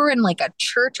believe we were in a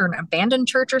church or an abandoned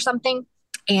church or something.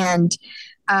 And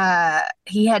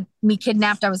he had me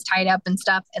kidnapped. I was tied up and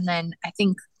stuff. And then I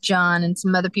think John and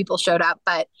some other people showed up,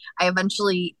 but I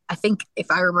think if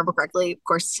I remember correctly, of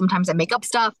course, sometimes I make up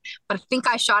stuff, but I think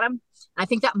I shot him. I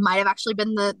think that might have actually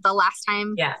been the last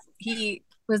time he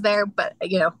was there. But,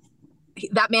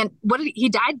 that man, he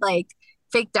died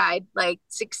fake died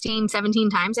 16,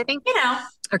 17 times, I think.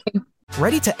 Okay.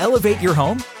 Ready to elevate your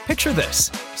home? Picture this: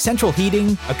 central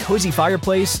heating, a cozy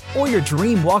fireplace, or your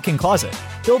dream walk-in closet.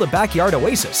 Build a backyard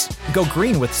oasis, go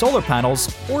green with solar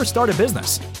panels, or start a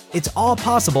business. It's all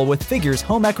possible with Figure's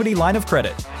home equity line of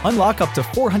credit. Unlock up to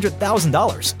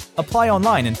 $400,000. Apply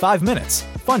online in 5 minutes.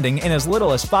 Funding in as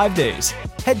little as 5 days.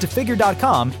 Head to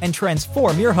Figure.com and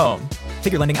transform your home.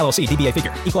 Figure Lending LLC, DBA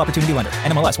Figure, Equal Opportunity Lender,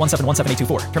 NMLS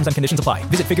 1717824. Terms and conditions apply.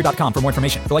 Visit Figure.com for more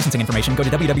information. For licensing information, go to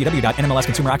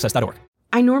www.nmlsconsumeraccess.org.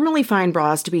 I normally find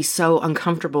bras to be so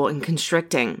uncomfortable and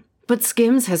constricting, but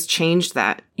Skims has changed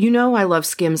that. I love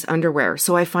Skims underwear,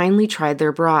 so I finally tried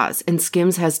their bras, and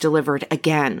Skims has delivered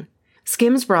again.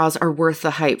 Skims bras are worth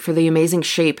the hype for the amazing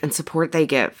shape and support they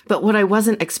give, but what I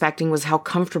wasn't expecting was how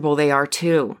comfortable they are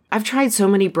too. I've tried so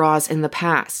many bras in the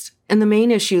past, and the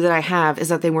main issue that I have is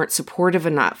that they weren't supportive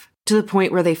enough, to the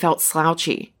point where they felt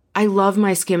slouchy. I love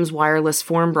my Skims wireless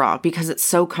form bra because it's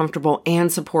so comfortable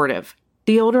and supportive.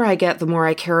 The older I get, the more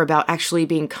I care about actually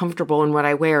being comfortable in what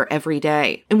I wear every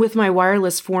day. And with my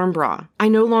wireless form bra, I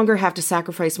no longer have to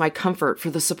sacrifice my comfort for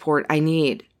the support I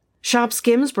need. Shop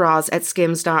Skims bras at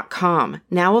skims.com,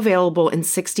 now available in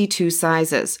 62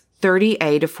 sizes,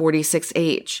 30A to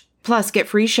 46H. Plus, get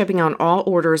free shipping on all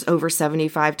orders over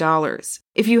 $75.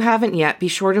 If you haven't yet, be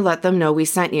sure to let them know we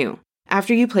sent you.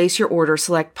 After you place your order,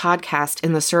 select podcast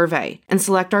in the survey and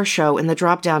select our show in the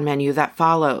drop-down menu that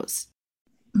follows.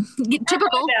 Typical.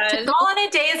 All in a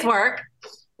day's work.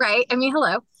 Right. I mean,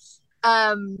 hello.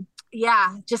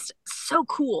 Yeah, just so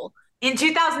cool. In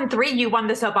 2003, you won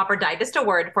the Soap Opera Digest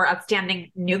Award for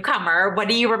Outstanding Newcomer. What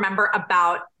do you remember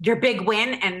about your big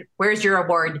win, and where's your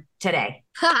award today?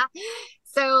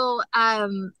 So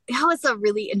that was a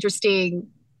really interesting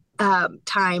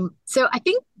time. So I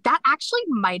think that actually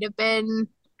might have been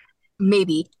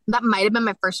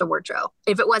my first award show.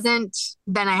 If it wasn't,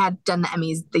 then I had done the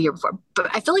Emmys the year before. But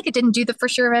I feel like I didn't do the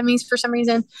first year of Emmys for some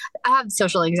reason. I have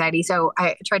social anxiety, so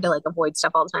I tried to like avoid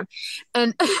stuff all the time.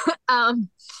 And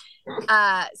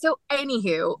so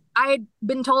anywho, I had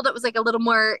been told it was like a little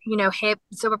more, hip.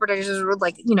 Soap opera producers were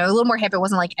like, a little more hip. It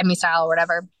wasn't like Emmy style or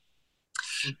whatever.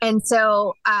 And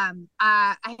so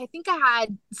I think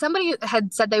somebody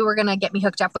had said they were going to get me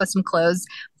hooked up with some clothes,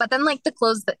 but then like the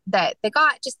clothes that they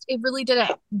got, it really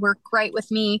didn't work right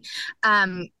with me.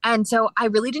 And so I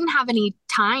really didn't have any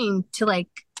time to like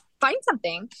find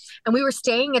something. And we were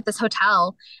staying at this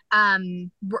hotel,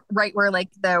 right where like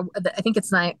I think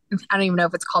it's not, I don't even know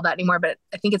if it's called that anymore, but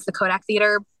I think it's the Kodak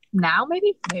Theater now,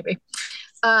 maybe.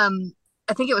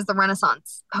 I think it was the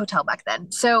Renaissance Hotel back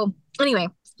then. So anyway,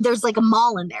 there's like a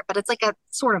mall in there, but it's like a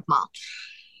sort of mall,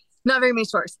 not very many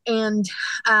stores. And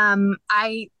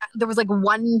there was like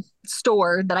one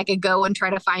store that I could go and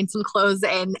try to find some clothes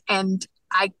in, and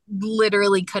I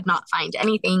literally could not find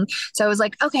anything. So I was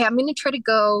like, okay, I'm going to try to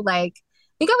go like,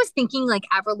 I think I was thinking like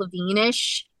Avril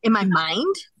Lavigne-ish in my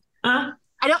mind.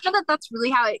 I don't know that that's really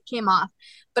how it came off,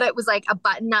 but it was like a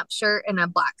button-up shirt and a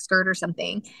black skirt or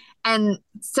something. And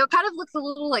so it kind of looked a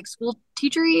little like school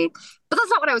teachery, but that's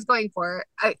not what I was going for.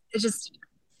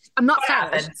 I'm not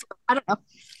stylish. I don't know.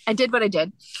 I did what I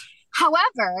did.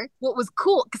 However, what was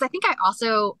cool, because I think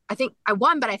I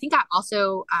won, but I think I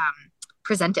also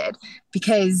presented,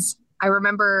 because I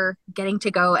remember getting to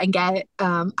go and get,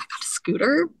 I got a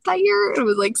scooter that year. It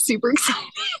was like super exciting.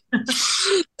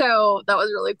 So that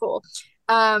was really cool.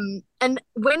 And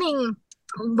winning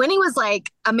was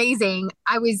like amazing.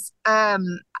 I'm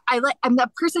that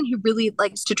person who really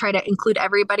likes to try to include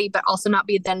everybody, but also not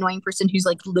be the annoying person who's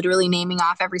like literally naming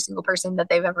off every single person that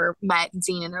they've ever met and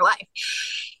seen in their life.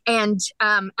 And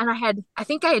I had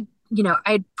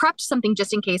prepped something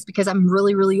just in case, because I'm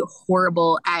really, really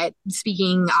horrible at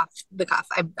speaking off the cuff.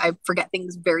 I forget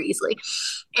things very easily.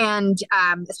 And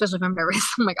especially if I'm nervous,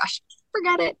 oh my gosh,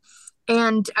 forget it.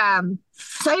 And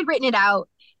so I had written it out,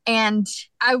 and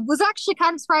I was actually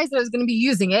kind of surprised that I was going to be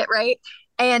using it, right?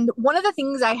 And one of the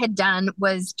things I had done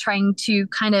was trying to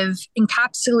kind of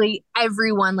encapsulate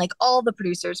everyone, like all the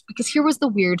producers, because here was the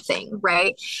weird thing,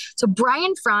 right? So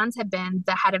Brian Franz had been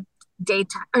the head of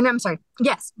daytime, or no, I'm sorry.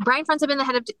 Yes, Brian Franz had been the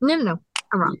head of, no,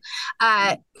 I'm wrong.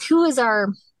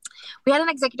 We had an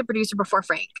executive producer before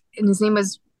Frank, and his name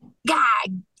was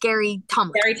Gary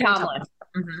Tomlin. Gary Tomlin.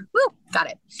 Mm-hmm. Woo, got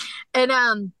it.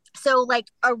 And so like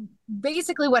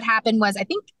basically what happened was, I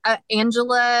think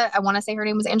Angela, I want to say her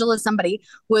name was Angela somebody,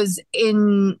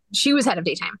 she was head of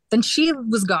daytime. Then she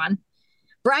was gone.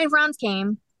 Brian Franz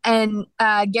came, and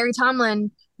Gary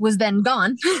Tomlin was then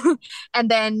gone. And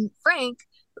then Frank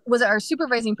was our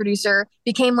supervising producer,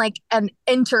 became like an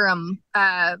interim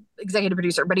executive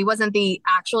producer, but he wasn't the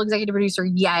actual executive producer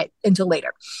yet until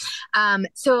later.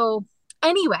 So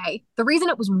anyway, the reason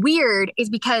it was weird is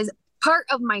because part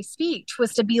of my speech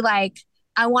was to be like,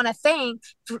 I want to thank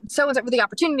so-and-so for the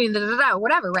opportunity,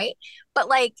 whatever, right? But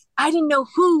like, I didn't know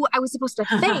who I was supposed to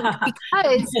thank,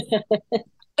 because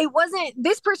it wasn't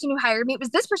this person who hired me, it was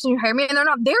this person who hired me, and they're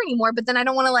not there anymore. But then I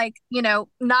don't want to like,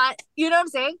 not, you know what I'm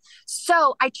saying?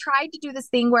 So I tried to do this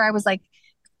thing where I was like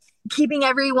keeping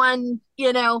everyone,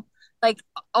 like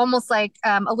almost like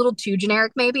a little too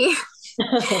generic maybe.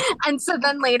 And so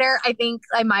then later, I think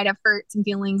I might have hurt some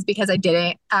feelings because I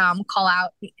didn't call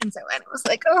out. And it was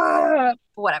like,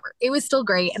 whatever. It was still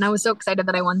great. And I was so excited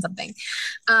that I won something.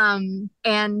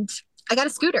 And I got a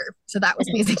scooter. So that was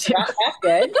amazing too. That's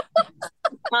good.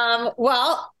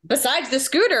 Well, besides the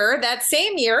scooter, that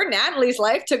same year, Natalie's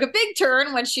life took a big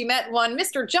turn when she met one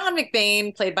Mr. John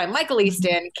McBain, played by Michael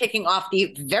Easton, kicking off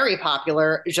the very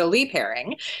popular Jolie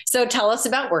pairing. So tell us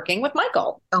about working with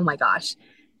Michael. Oh my gosh.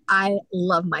 I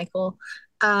love Michael.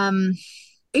 Um,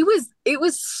 it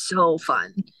was so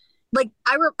fun. Like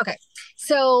okay.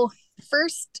 So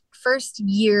first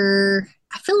year,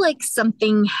 I feel like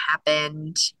something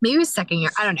happened. Maybe it was second year.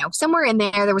 I don't know. Somewhere in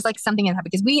there was like something that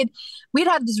happened because we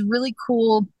had this really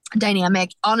cool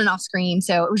dynamic on and off screen.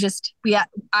 So it was just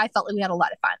I felt like we had a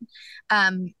lot of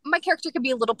fun. My character could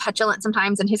be a little petulant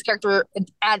sometimes, and his character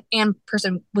and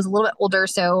person was a little bit older.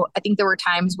 So I think there were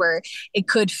times where it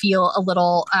could feel a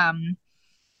little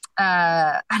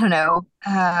I don't know.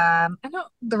 I don't know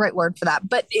the right word for that,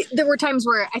 but there were times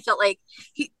where I felt like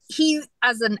he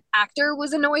as an actor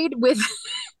was annoyed with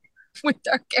with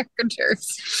our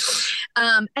characters.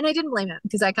 And I didn't blame him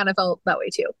because I kind of felt that way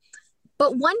too.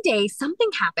 But one day something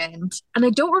happened and I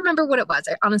don't remember what it was.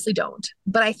 I honestly don't.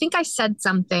 But I think I said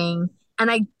something and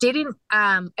I didn't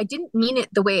mean it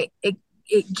the way it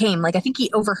came. Like I think he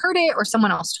overheard it or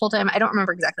someone else told him. I don't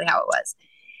remember exactly how it was.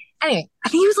 Anyway, I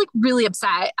think he was like really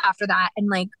upset after that. And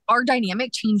like our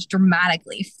dynamic changed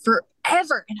dramatically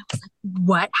forever. And I was like,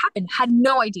 what happened? Had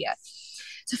no idea.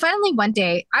 So finally one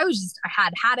day I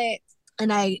had it.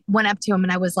 And I went up to him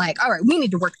and I was like, all right, we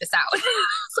need to work this out. I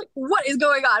was like, what is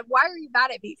going on? Why are you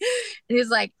mad at me? And he's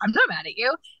like, I'm not mad at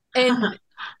you. And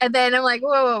then I'm like,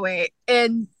 whoa, wait.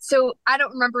 And so I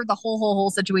don't remember the whole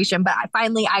situation, but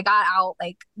I got out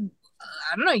like,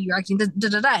 I don't know, you're acting da.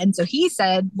 And so he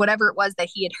said whatever it was that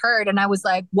he had heard. And I was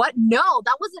like, what? No,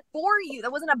 that wasn't for you.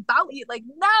 That wasn't about you. Like,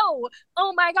 no.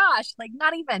 Oh my gosh. Like,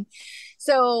 not even.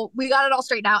 So we got it all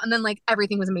straightened out. And then like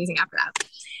everything was amazing after that.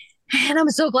 And I'm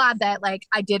so glad that like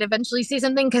I did eventually say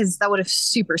something because that would have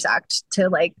super sucked to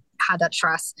like have that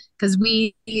trust because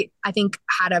I think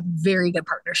had a very good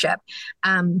partnership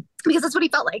because that's what he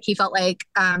felt like. He felt like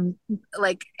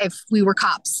if we were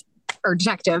cops or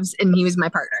detectives and he was my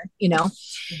partner, you know?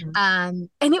 Mm-hmm.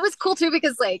 And it was cool too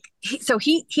because like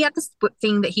he had this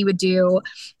thing that he would do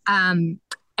and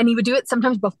he would do it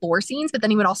sometimes before scenes, but then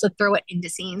he would also throw it into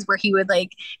scenes where he would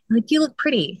like you look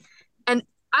pretty. And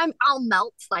I'll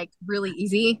melt like really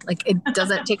easy. Like it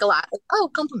doesn't take a lot. Like, oh,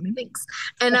 compliment, thanks.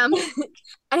 And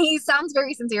and he sounds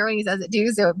very sincere when he says it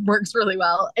too, so it works really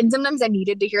well. And sometimes I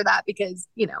needed to hear that because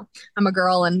you know I'm a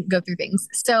girl and go through things.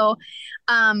 So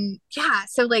yeah,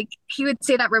 so like he would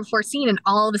say that right before scene, and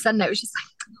all of a sudden I was just like,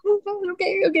 oh,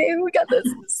 okay, we got this.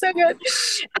 It's so good.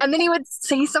 And then he would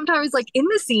say sometimes like in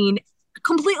the scene,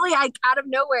 completely like out of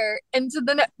nowhere. And so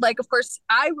then like of course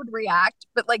I would react,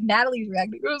 but like Natalie's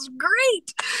reacting. It was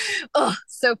great. Oh,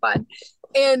 so fun.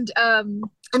 And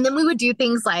then we would do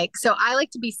things like, so I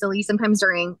like to be silly sometimes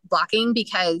during blocking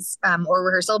because or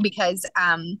rehearsal because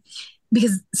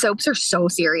soaps are so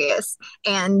serious.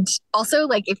 And also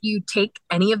like if you take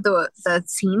any of the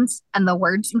scenes and the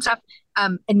words and stuff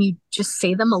and you just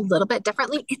say them a little bit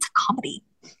differently, it's a comedy.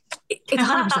 It's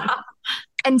 100%.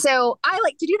 And so I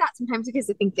like to do that sometimes because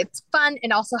I think it's fun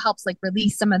and also helps like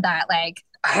release some of that like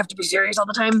I have to be serious all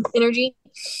the time energy.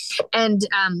 And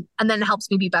then it helps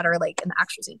me be better like in the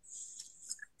actual scene.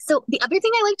 So the other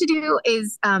thing I like to do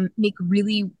is make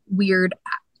really weird,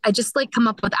 I just like come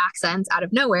up with accents out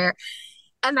of nowhere.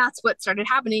 And that's what started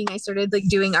happening. I started like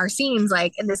doing our scenes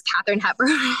like in this Katharine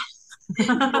Hepburn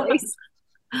voice.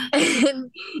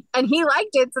 And he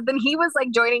liked it. So then he was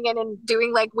like joining in and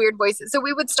doing like weird voices. So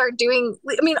we would start doing,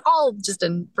 I mean, all just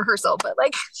in rehearsal, but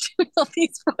like doing all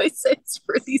these voices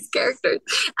for these characters.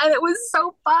 And it was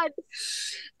so fun.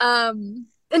 And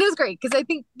it was great because I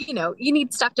think, you know, you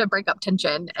need stuff to break up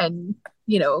tension and,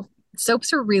 you know,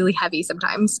 soaps are really heavy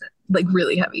sometimes, like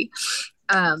really heavy.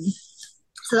 So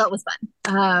that was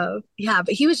fun. Yeah,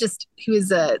 but he was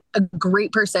a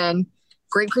great person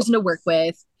to work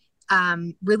with.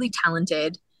 Really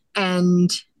talented and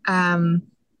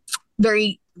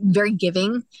very, very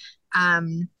giving.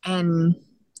 And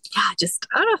yeah, just,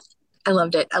 I don't know. I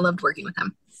loved it. I loved working with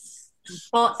him.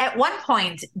 Well, at one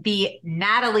point, the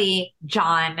Natalie,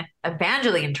 John,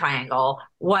 Evangeline triangle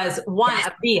was one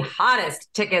of the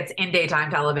hottest tickets in daytime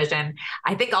television.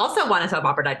 I think also won a Soap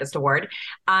Opera Digest award.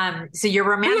 So your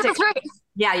romantic, that's right.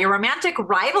 Yeah, your romantic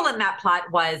rival in that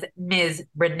plot was Ms.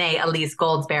 Renee Elise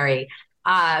Goldsberry,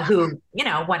 who, you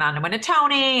know, went on to win a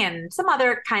Tony and some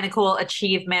other kind of cool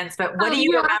achievements. But what do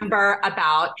you remember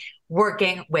about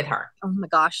working with her? Oh my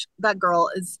gosh, that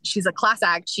girl she's a class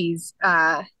act. She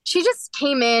just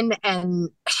came in and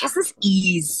she has this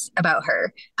ease about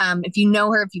her. If you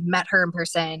know her, if you've met her in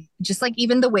person, just like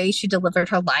even the way she delivered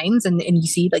her lines and you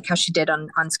see like how she did on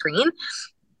screen,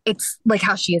 it's like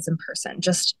how she is in person,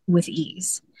 just with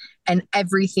ease and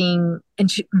everything.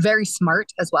 And she very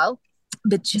smart as well.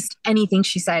 But just anything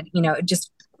she said, you know,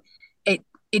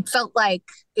 it felt like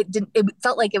it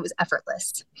felt like it was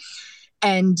effortless.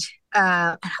 And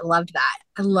And I loved that.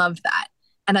 I loved that.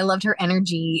 And I loved her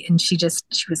energy, and she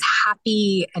was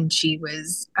happy, and she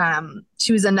was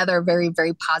another very,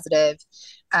 very positive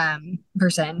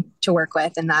person to work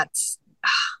with. And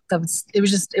it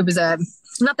was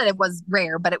not that it was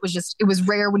rare, but it was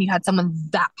rare when you had someone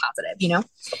that positive,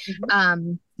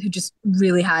 who just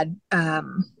really had,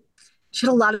 she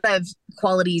had a lot of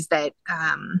qualities that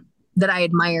I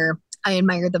admire. I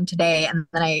admire them today. And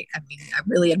then I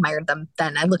really admired them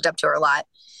then. I looked up to her a lot.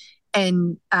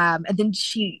 And then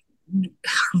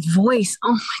her voice,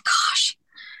 oh my gosh,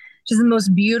 she's the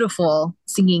most beautiful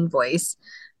singing voice.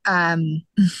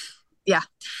 Yeah.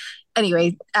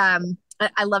 Anyway,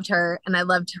 I loved her, and I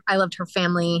loved her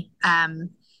family.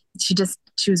 She is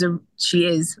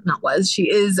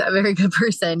a very good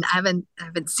person. I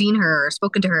haven't seen her or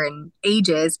spoken to her in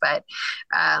ages, but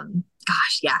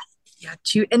gosh, yeah.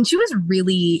 She was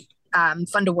really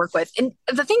fun to work with. And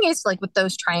the thing is, like, with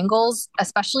those triangles,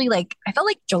 especially, like, I felt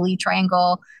like Jolie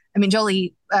triangle,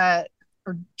 or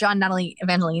John, Natalie,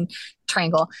 Evangeline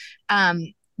triangle,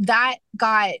 that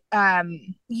got,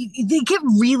 they get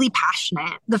really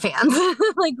passionate, the fans,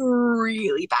 like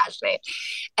really passionate,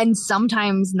 and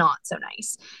sometimes not so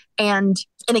nice. And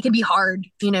it can be hard,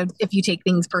 if you take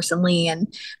things personally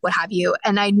and what have you.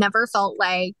 And I never felt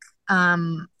like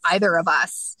either of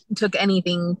us took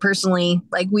anything personally.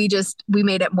 Like, we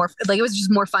made it more, like, it was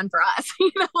just more fun for us,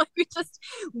 like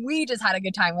we just had a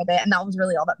good time with it, and that was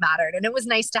really all that mattered. And it was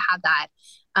nice to have that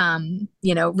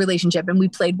relationship, and we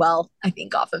played well, I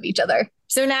think, off of each other.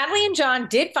 So Natalie and John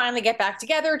did finally get back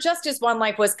together just as One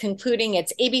Life was concluding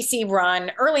its ABC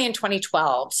run early in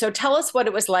 2012. So tell us what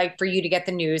it was like for you to get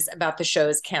the news about the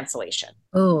show's cancellation.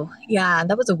 Oh, yeah,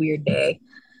 that was a weird day.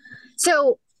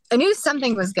 So I knew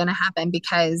something was going to happen,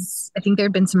 because I think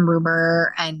there'd been some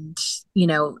rumor, and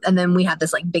then we had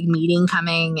this like big meeting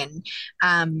coming, and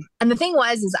the thing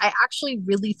is I actually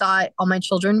really thought all my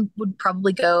children would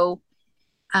probably go,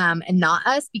 and not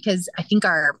us, because I think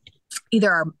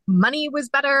either our money was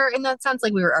better in that sense,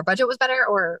 like our budget was better,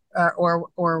 or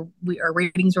our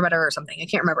ratings were better or something. I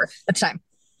can't remember at the time.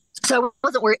 So I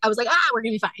wasn't worried. I was like, we're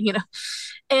gonna be fine,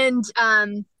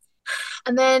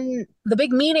 and then the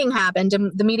big meeting happened,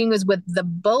 and the meeting was with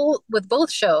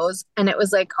both shows, and it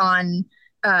was like on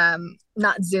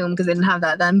not Zoom, because they didn't have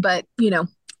that then, but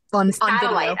on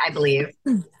satellite, video. I believe.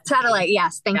 Satellite,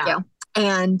 yes, thank you.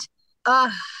 And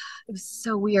it was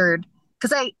so weird,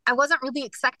 because I wasn't really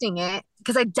expecting it,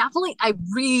 because I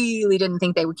really didn't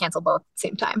think they would cancel both at the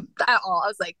same time at all. I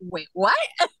was like, wait, what?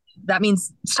 That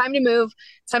means it's time to move.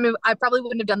 I probably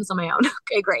wouldn't have done this on my own.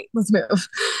 Okay, great. Let's move.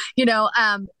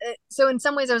 So in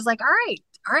some ways I was like, all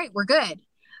right, we're good.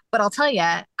 But I'll tell you,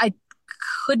 I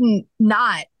couldn't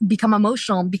not become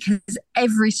emotional, because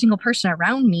every single person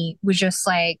around me was just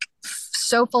like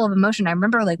so full of emotion. I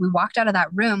remember, like, we walked out of that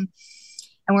room,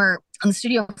 and we're on the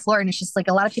studio floor, and it's just like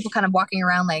a lot of people kind of walking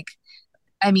around, like,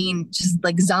 just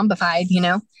like zombified,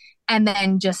 and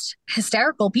then just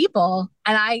hysterical people.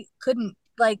 And I couldn't,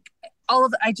 like, all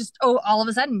of a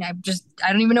sudden, I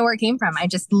don't even know where it came from. I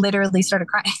just literally started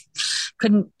crying.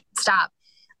 Couldn't stop.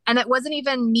 And it wasn't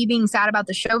even me being sad about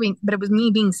the show, but it was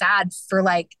me being sad for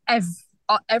like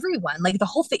everyone, like the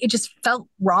whole thing. It just felt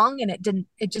wrong, and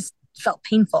it just felt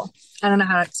painful. I don't know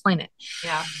how to explain it.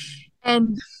 Yeah.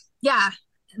 And yeah,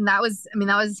 and that was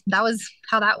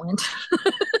how that went.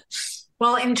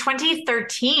 Well, in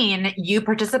 2013, you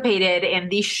participated in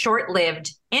the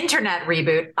short-lived internet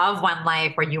reboot of One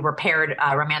Life, where you were paired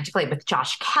romantically with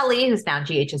Josh Kelly, who's now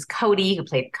GH's Cody, who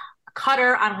played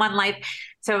Cutter on One Life.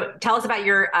 So tell us about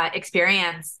your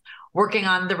experience working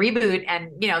on the reboot. And,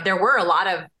 there were a lot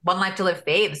of One Life to Live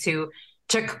faves who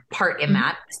took part in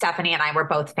that. Stephanie and I were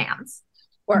both fans.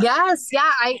 Yes.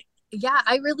 Yeah. I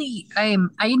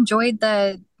enjoyed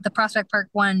the Prospect Park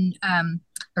one,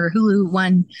 or Hulu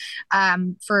one,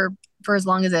 for as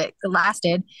long as it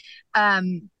lasted.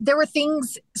 There were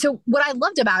things. So what I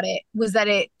loved about it was that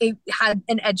it had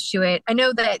an edge to it. I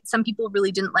know that some people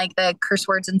really didn't like the curse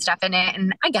words and stuff in it,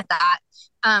 and I get that.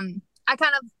 I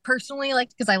kind of personally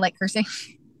liked, because I like cursing.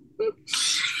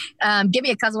 Give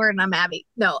me a cuss word and I'm happy.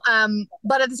 No.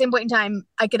 But at the same point in time,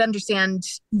 I could understand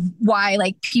why,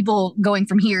 like, people going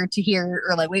from here to here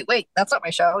are like, wait, that's not my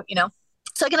show,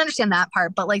 So I can understand that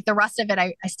part, but like the rest of it,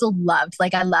 I still loved.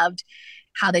 Like, I loved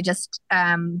how they just,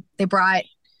 they brought it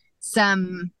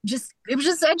was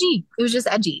just edgy. It was just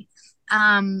edgy.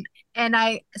 So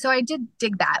I did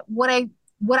dig that. What I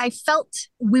felt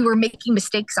we were making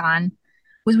mistakes on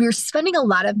was we were spending a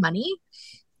lot of money.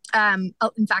 In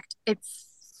fact, it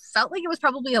felt like it was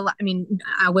probably a lot. I mean,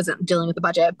 I wasn't dealing with the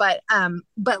budget, but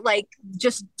like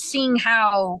just seeing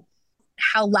how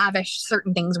how lavish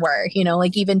certain things were,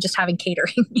 like even just having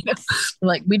catering,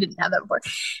 like we didn't have that before.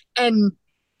 And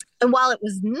while it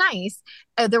was nice,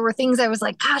 there were things I was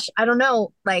like, gosh, I don't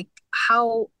know, like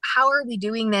how are we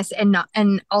doing this? And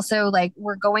also like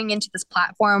we're going into this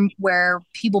platform where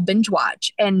people binge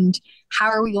watch, and how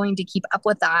are we going to keep up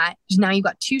with that? Now you've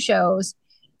got 2 shows.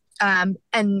 And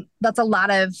that's a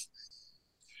lot of,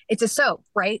 it's a soap,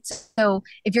 right? So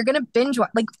if you're going to binge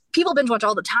watch, like people binge watch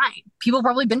all the time. People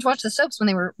probably binge watch the soaps when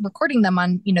they were recording them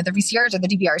on, the VCRs or the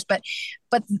DVRs. But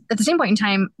at the same point in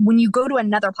time, when you go to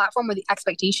another platform where the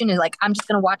expectation is like, I'm just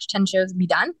going to watch 10 shows and be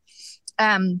done.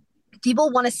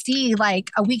 People want to see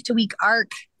like a week to week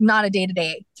arc, not a day to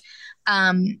day.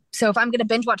 So if I'm going to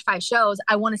binge watch 5 shows,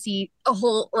 I want to see a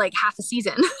whole, like half a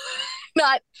season,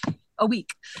 not a week.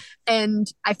 And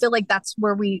I feel like that's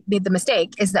where we made the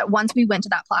mistake, is that once we went to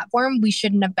that platform, we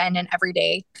shouldn't have been an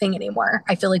everyday thing anymore.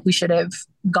 I feel like we should have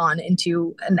gone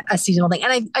into a seasonal thing.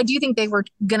 And I do think they were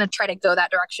going to try to go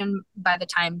that direction by the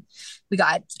time we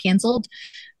got canceled,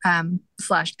 /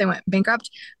 they went bankrupt.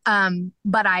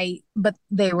 But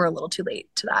they were a little too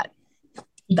late to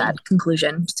that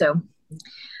conclusion. So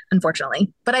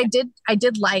unfortunately, but I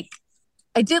did like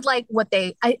what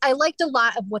I liked a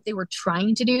lot of what they were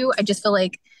trying to do. I just feel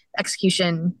like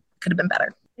execution could have been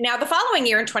better. Now, the following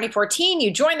year in 2014,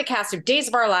 you joined the cast of Days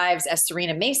of Our Lives as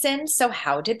Serena Mason. So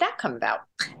how did that come about?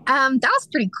 That was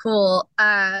pretty cool.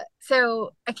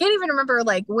 So I can't even remember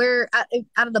like where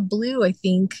out of the blue, I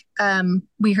think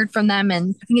we heard from them,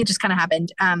 and I think it just kind of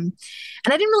happened. And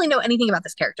I didn't really know anything about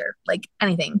this character, like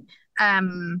anything,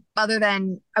 other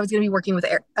than I was going to be working with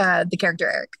the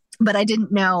character Eric, but I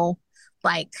didn't know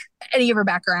like any of her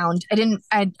background. I don't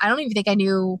even think I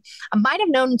knew. I might have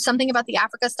known something about the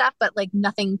Africa stuff, but like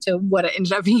nothing to what it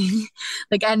ended up being.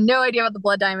 Like I had no idea about the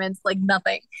blood diamonds, like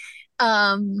nothing. But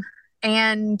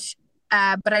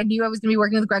I knew I was going to be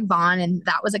working with Greg Vaughn, and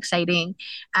that was exciting.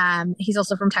 He's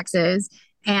also from Texas,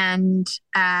 and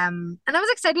I was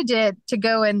excited to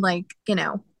go and like,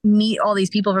 meet all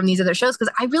these people from these other shows,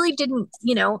 because I really didn't,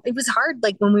 it was hard.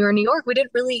 Like when we were in New York, we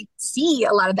didn't really see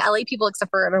a lot of the LA people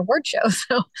except for an award show.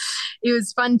 So it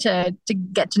was fun to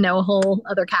get to know a whole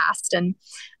other cast, and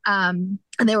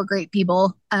they were great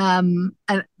people.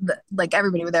 Like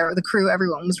everybody was there, the crew,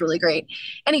 everyone was really great.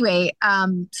 Anyway,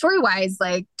 story wise,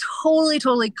 like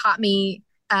totally caught me.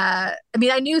 I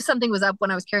mean, I knew something was up when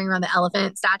I was carrying around the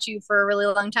elephant statue for a really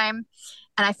long time.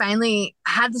 And I finally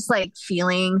had this like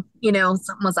feeling,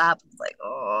 something was up. Like,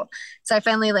 oh, so I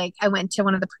finally I went to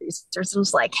one of the producers and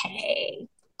was like, hey,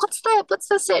 what's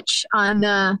the sitch on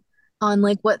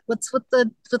like what's with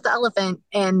the elephant?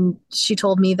 And she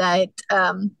told me that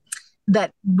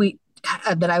that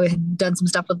I had done some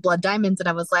stuff with blood diamonds, and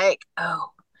I was like, oh.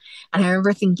 And I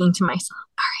remember thinking to myself,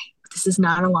 all right, this is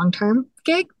not a long-term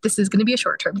gig. This is going to be a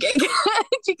short-term gig,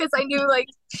 because I knew like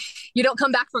you don't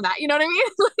come back from that. You know what I mean?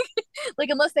 like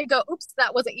unless they go, oops,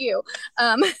 that wasn't you.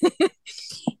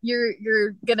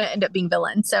 You're going to end up being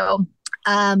villain. So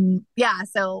yeah,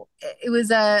 so it was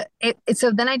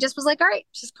so then I just was like, all right,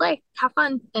 just play, have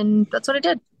fun. And that's what I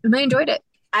did. And I enjoyed it.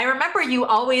 I remember you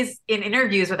always in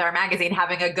interviews with our magazine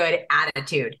having a good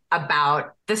attitude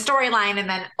about the storyline, and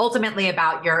then ultimately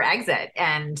about your exit.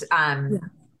 And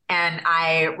and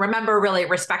I remember really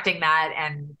respecting that.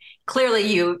 And clearly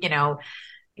you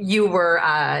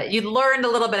were you learned a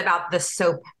little bit about the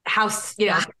soap, how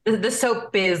the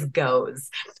soap biz goes.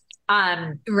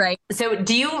 Right. So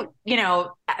do you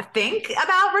think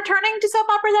about returning to soap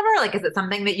operas ever? Like, is it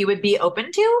something that you would be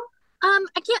open to? I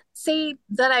can't say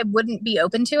that I wouldn't be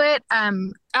open to it.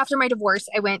 After my divorce,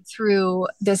 I went through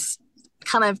this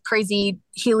kind of crazy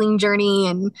healing journey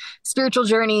and spiritual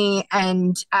journey.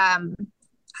 And I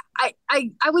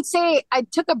would say I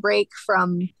took a break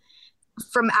from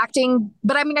acting,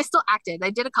 but I mean, I still acted. I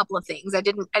did a couple of things. I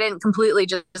didn't completely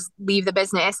just leave the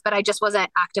business, but I just wasn't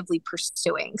actively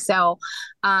pursuing. So,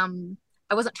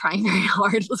 I wasn't trying very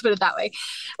hard. Let's put it that way.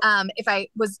 If I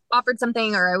was offered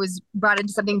something or I was brought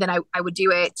into something, then I would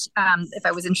do it if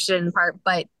I was interested in the part.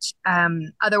 But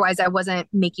otherwise, I wasn't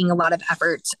making a lot of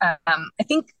effort. I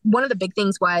think one of the big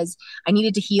things was I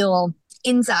needed to heal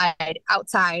inside,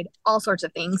 outside, all sorts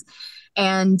of things.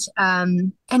 And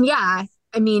yeah,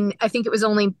 I mean, I think it was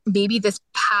only maybe this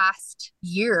past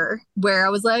year where I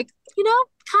was like,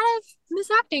 kind of miss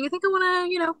acting. I think I want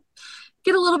to,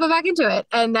 get a little bit back into it.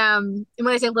 And when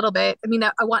I say a little bit, I mean,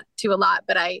 I want to a lot,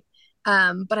 but I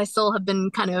still have been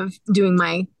kind of doing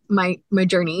my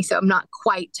journey. So I'm not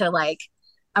quite to like,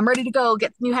 I'm ready to go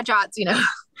get new headshots,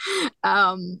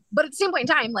 but at the same point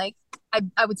in time, like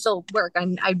I would still work,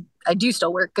 and I do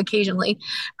still work occasionally.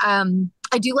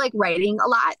 I do like writing a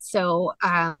lot. So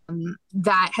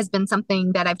that has been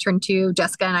something that I've turned to.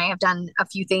 Jessica and I have done a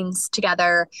few things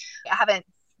together. I haven't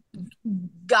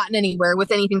gotten anywhere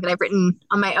with anything that I've written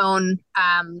on my own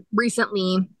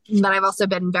recently, but I've also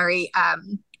been very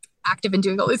active in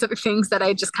doing all these other things that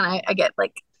I just kind of I get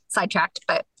like sidetracked.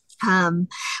 But I'm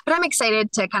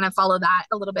excited to kind of follow that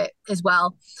a little bit as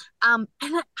well. And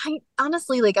I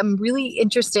honestly, like, I'm really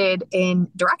interested in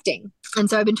directing. And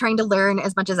so I've been trying to learn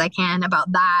as much as I can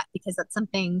about that, because that's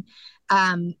something,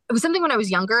 it was something when I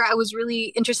was younger, I was really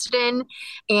interested in.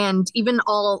 And even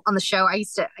all on the show, I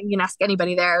used to, you can ask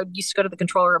anybody there, I used to go to the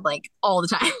control room like all the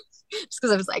time, just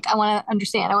because I was like, I want to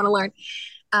understand, I want to learn.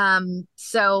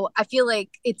 So I feel like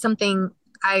it's something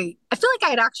I feel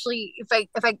like I'd actually,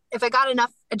 if I got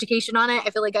enough education on it,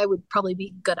 I feel like I would probably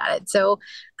be good at it. So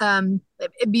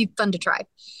it'd be fun to try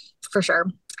for sure.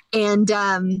 And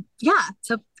yeah,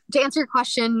 so to answer your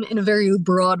question in a very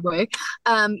broad way,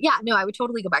 yeah, no, I would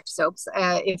totally go back to soaps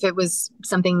if it was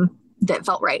something that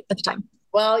felt right at the time.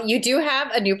 Well, you do have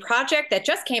a new project that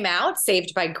just came out,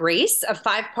 Saved by Grace, a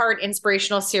 5-part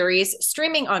inspirational series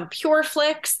streaming on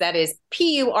PureFlix. That is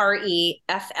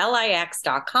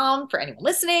PureFlix.com for anyone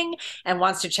listening and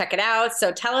wants to check it out.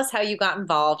 So tell us how you got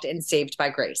involved in Saved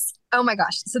by Grace. Oh my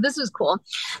gosh. So this was cool.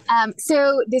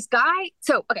 So this guy,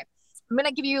 okay, I'm going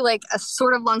to give you like a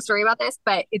sort of long story about this,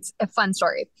 but it's a fun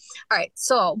story. All right.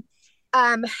 So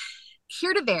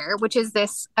Here to There, which is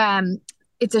this,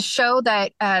 it's a show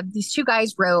that these two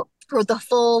guys wrote the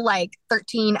full like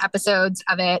 13 episodes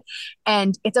of it.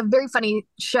 And it's a very funny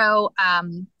show.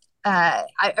 I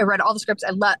read all the scripts.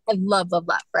 I love,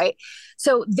 right?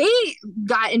 So they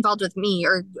got involved with me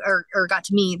or got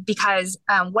to me because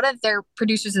one of their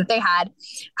producers that they had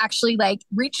actually like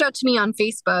reached out to me on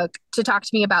Facebook to talk to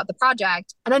me about the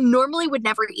project. And I normally would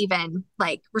never even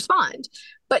like respond,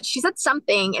 but she said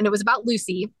something and it was about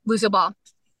Lucille Ball.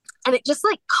 And it just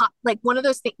like caught like one of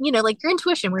those things, you know, like your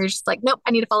intuition where you're just like, nope,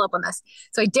 I need to follow up on this.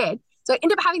 So I did. So I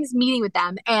ended up having this meeting with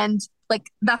them, and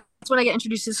like that's when I get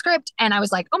introduced to the script, and I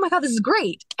was like, oh my God, this is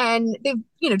great. And they've,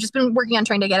 you know, just been working on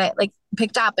trying to get it like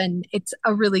picked up, and it's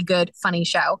a really good, funny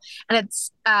show. And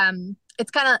it's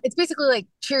basically like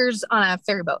Cheers on a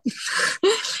ferry boat.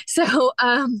 So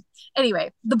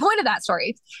anyway, the point of that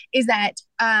story is that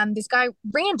this guy,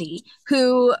 Randy,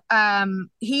 who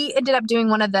he ended up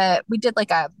doing we did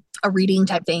like a reading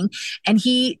type thing, and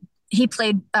he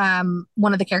played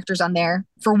one of the characters on there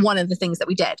for one of the things that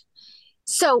we did.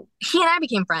 So he and I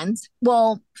became friends.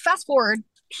 Well, fast forward,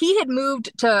 he had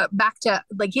moved back to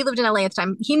like, he lived in LA at the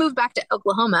time. He moved back to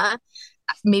Oklahoma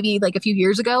maybe like a few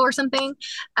years ago or something.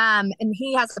 And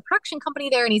he has a production company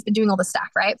there, and he's been doing all this stuff,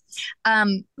 right?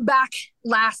 Back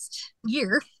last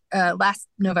year, last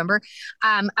November,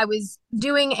 I was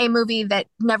doing a movie that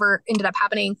never ended up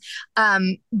happening.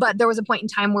 But there was a point in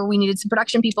time where we needed some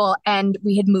production people, and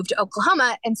we had moved to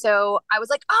Oklahoma. And so I was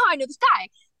like, oh, I know this guy.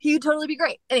 He would totally be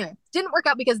great. Anyway, didn't work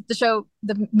out because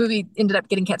the movie ended up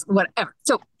getting canceled, whatever.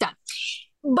 So done.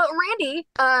 But Randy,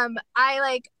 I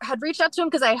like had reached out to him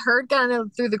because I heard kind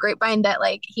of through the grapevine that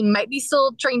like he might be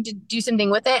still trying to do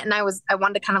something with it. And I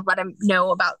wanted to kind of let him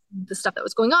know about the stuff that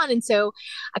was going on. And so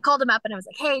I called him up and I was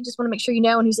like, hey, just want to make sure you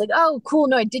know. And he's like, oh, cool.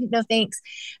 No, I didn't know. Thanks.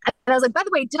 And I was like, by the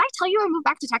way, did I tell you I moved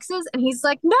back to Texas? And he's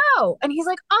like, no. And he's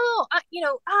like, oh,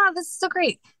 this is so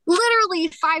great. Literally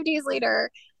 5 days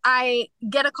later, I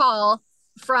get a call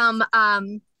from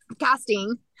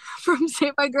casting from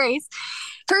Saved by Grace.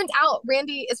 Turns out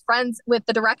Randy is friends with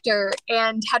the director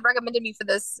and had recommended me for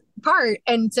this part.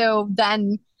 And so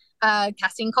then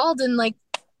casting called, and like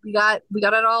we got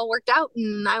it all worked out,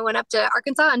 and I went up to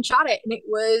Arkansas and shot it, and it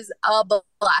was a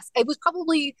blast. It was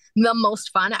probably the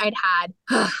most fun I'd had,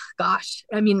 gosh,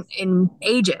 I mean, in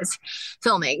ages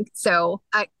filming. So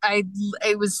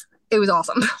it was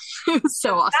awesome. It was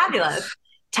so awesome. Fabulous.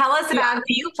 Tell us about who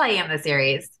you play in the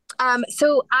series.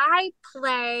 So I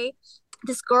play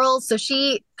this girl. So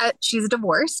she's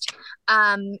divorced,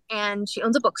 and she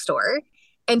owns a bookstore,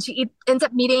 and she ends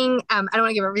up meeting, I don't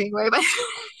want to give everything away, but,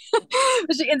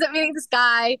 but she ends up meeting this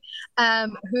guy,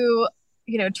 who,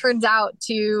 you know, turns out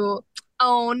to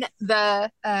own the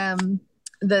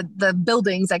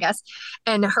buildings, I guess,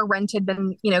 and her rent had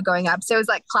been, you know, going up. So it was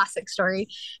like classic story.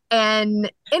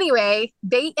 And anyway,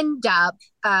 they end up,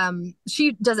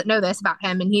 she doesn't know this about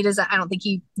him, and he doesn't,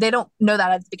 they don't know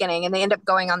that at the beginning, and they end up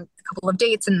going on a couple of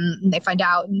dates, and they find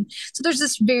out. And so there's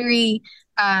this very,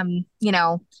 I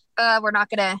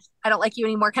don't like you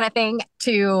anymore kind of thing,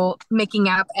 to making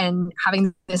up and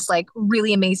having this like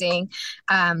really amazing,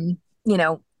 I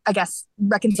guess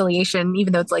reconciliation,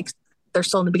 even though it's like, they're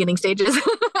still in the beginning stages.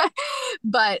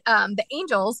 But the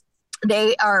Angels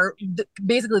they are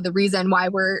basically the reason why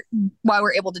we're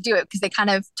able to do it, because they kind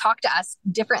of talk to us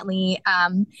differently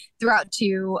throughout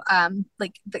to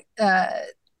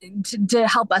to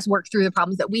help us work through the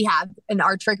problems that we have and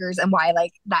our triggers and why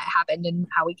like that happened and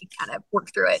how we could kind of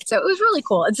work through it. So it was really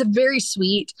cool. It's a very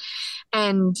sweet,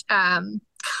 and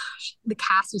the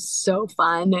cast was so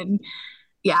fun, and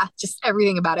yeah, just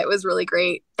everything about it was really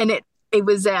great. And it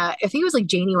was, I think it was like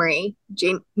January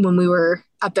when we were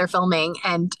up there filming,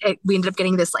 and we ended up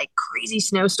getting this like crazy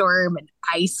snowstorm and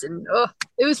ice, and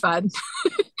it was fun.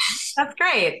 That's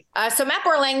great. So Matt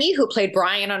Borlenghi, who played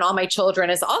Brian on All My Children,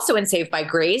 is also in Saved by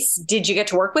Grace. Did you get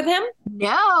to work with him?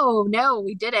 No,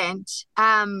 we didn't.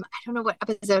 I don't know what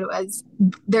episode it was.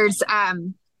 There was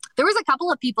a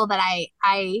couple of people that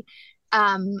I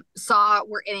saw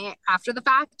were in it after the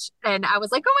fact, and I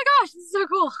was like, oh my gosh, this is so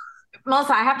cool.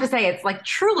 Melissa, I have to say, it's like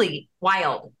truly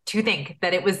wild to think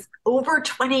that it was over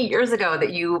 20 years ago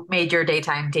that you made your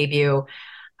daytime debut.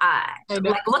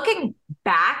 Like looking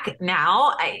back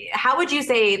now, how would you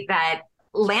say that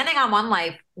landing on One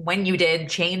Life when you did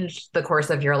changed the course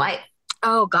of your life?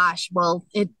 Oh gosh. Well,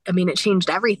 it changed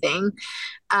everything.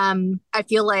 I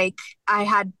feel like I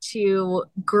had to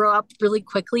grow up really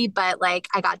quickly, but like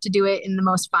I got to do it in the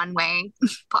most fun way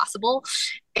possible.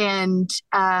 And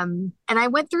I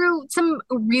went through some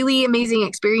really amazing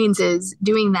experiences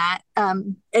doing that.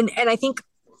 And I think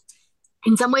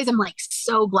in some ways I'm like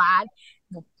so glad.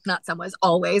 Well, not some ways,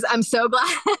 always. I'm so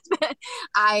glad that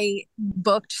I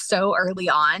booked so early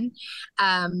on,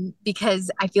 because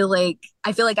I feel like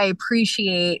I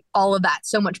appreciate all of that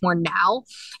so much more now.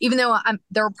 Even though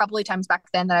there were probably times back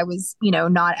then that I was,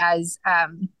 not as,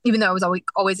 even though I was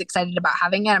always excited about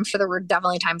having it. I'm sure there were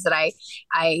definitely times that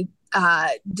I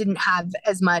didn't have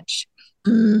as much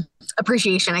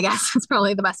appreciation, I guess is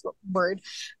probably the best word.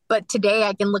 But today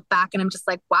I can look back and I'm just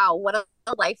like, wow, what a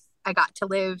life I got to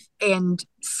live and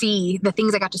see, the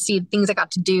things I got to see, the things I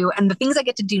got to do, and the things I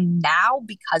get to do now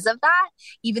because of that,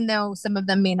 even though some of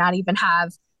them may not even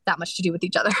have that much to do with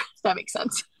each other. If that makes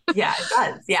sense. Yeah, it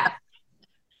does. Yeah.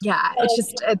 Yeah.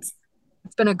 It's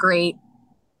been a great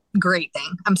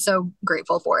thing. I'm so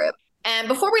grateful for it. And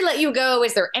before we let you go,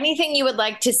 is there anything you would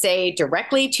like to say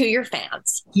directly to your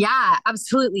fans? Yeah,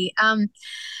 absolutely.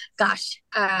 Gosh,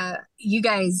 you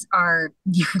guys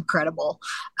you're incredible.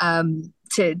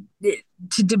 To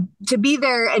be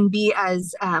there and be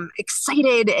as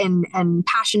excited and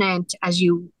passionate as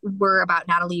you were about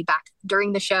Natalie back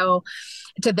during the show,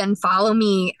 to then follow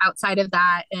me outside of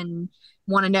that and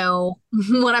want to know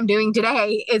what I'm doing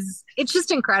today it's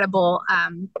just incredible.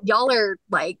 Y'all are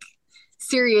like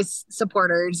serious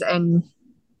supporters, and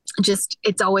just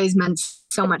it's always meant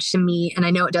so much to me, and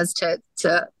I know it does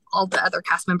to all the other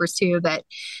cast members too, that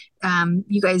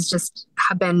you guys just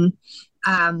have been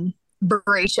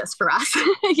voracious for us,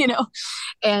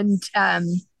 and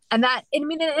that,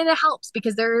 and it helps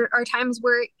because there are times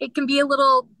where it can be a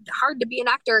little hard to be an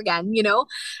actor again,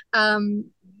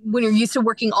 when you're used to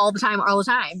working all the time,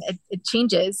 it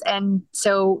changes. And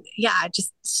so, yeah,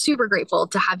 just super grateful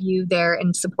to have you there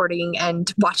and supporting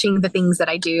and watching the things that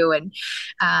I do and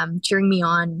cheering me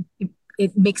on.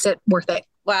 It makes it worth it.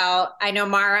 Well, I know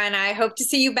Mara and I hope to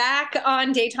see you back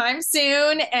on Daytime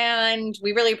soon. And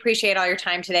we really appreciate all your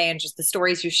time today and just the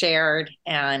stories you shared,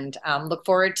 and look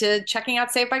forward to checking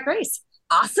out Saved by Grace.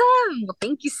 Awesome. Well,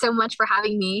 thank you so much for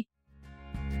having me.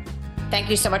 Thank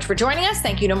you so much for joining us.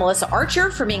 Thank you to Melissa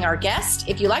Archer for being our guest.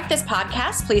 If you like this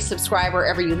podcast, please subscribe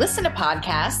wherever you listen to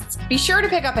podcasts. Be sure to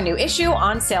pick up a new issue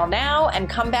on sale now and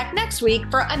come back next week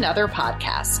for another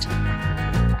podcast.